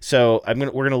so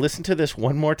we're gonna listen to this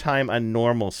one more time on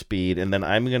normal speed, and then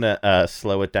I'm gonna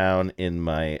slow it down in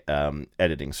my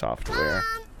editing software.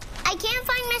 I can't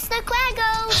find Mr.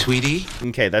 Quago. Sweetie.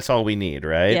 Okay, that's all we need,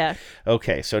 right? Yeah.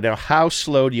 Okay, so now how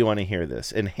slow do you want to hear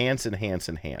this? Enhance. Enhance.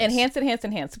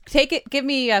 Take it. Give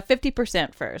me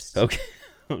 50% first.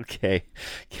 Okay.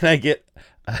 Can I get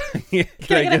a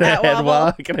head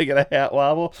wobble? Can I get a hat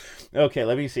wobble? Okay,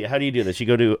 let me see. How do you do this? You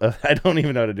go to I don't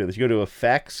even know how to do this. You go to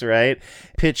effects, right?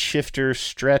 Pitch shifter,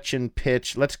 stretch and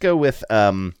pitch. Let's go with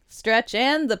stretch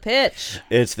and the pitch.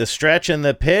 It's the stretch and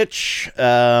the pitch.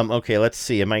 Okay, let's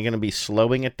see. Am I going to be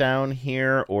slowing it down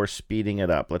here or speeding it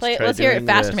up? Let's hear it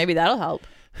faster. Maybe that'll help.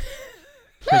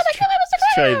 Let's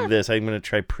try this. I'm going to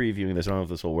try previewing this. I don't know if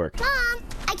this will work. Mom,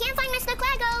 I can't find Mr.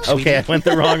 Quago. Okay, I went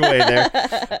the wrong way there.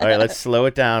 All right, let's slow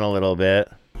it down a little bit.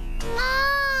 Mom,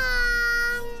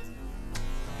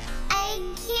 I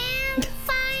can't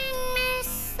find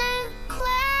Mr.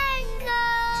 Quago.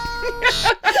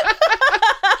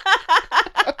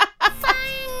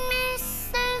 Find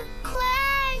Mr.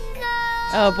 Quago.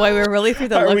 Oh boy, we're really through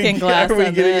the looking glass. Are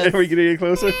we getting any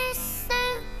closer?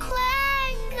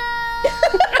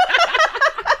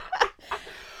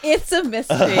 It's a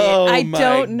mystery. I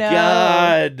don't know.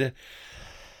 God.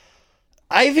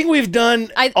 I think we've done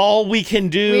all we can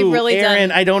do. We've really Aaron,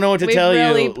 done. I don't know what to tell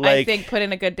you. I think put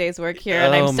in a good day's work here,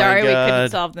 and I'm sorry we couldn't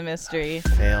solve the mystery.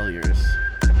 Failures.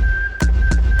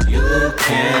 You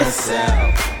can't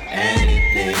sell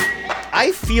anything.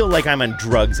 I feel like I'm on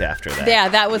drugs after that. Yeah,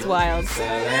 that was wild.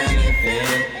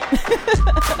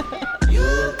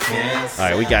 All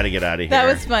right, we got to get out of here. That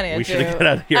was funny. We should have got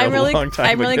out of here a long time ago.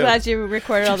 I'm really glad you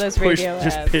recorded all those radio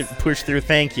ads. Just push through.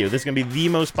 Thank you. This is going to be the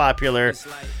most popular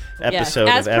episode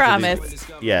as of promised.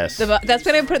 Yes. That's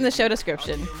what I put in the show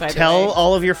description. Tell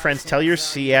all of your friends. Tell your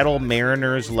Seattle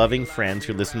Mariners loving friends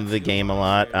who listen to the game a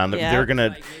lot. They're going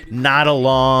to nod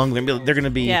along. They're going to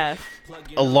be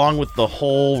along with the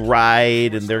whole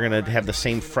ride, and they're going to have the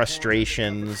same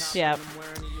frustrations. Yeah.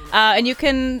 And you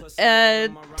can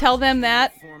tell them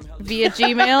that via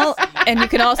Gmail, and you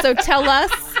can also tell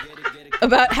us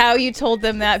about how you told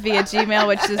them that via Gmail,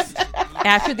 which is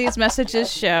after these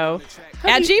messages show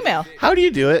at Gmail. How do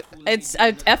you do it? It's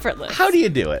effortless. How do you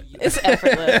do it? It's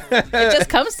effortless. It just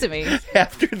comes to me.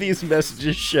 After these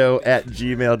messages show at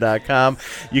gmail.com.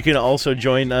 You can also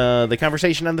join the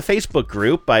conversation on the Facebook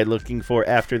group by looking for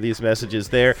After These Messages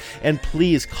there. And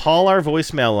please call our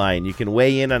voicemail line. You can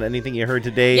weigh in on anything you heard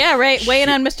today. Yeah, right. Weigh in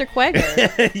on Mr.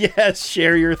 Quago. Yes,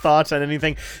 share your thoughts on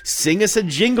anything. Sing us a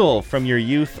jingle from your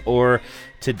youth or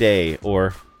today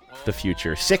or the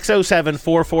future.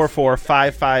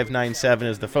 607-444-5597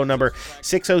 is the phone number.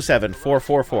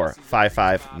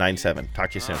 607-444-5597.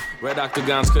 Talk to you soon. Red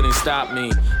octagons couldn't stop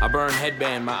me. I burn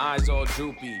headband, my eyes all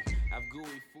droopy. Have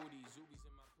gooey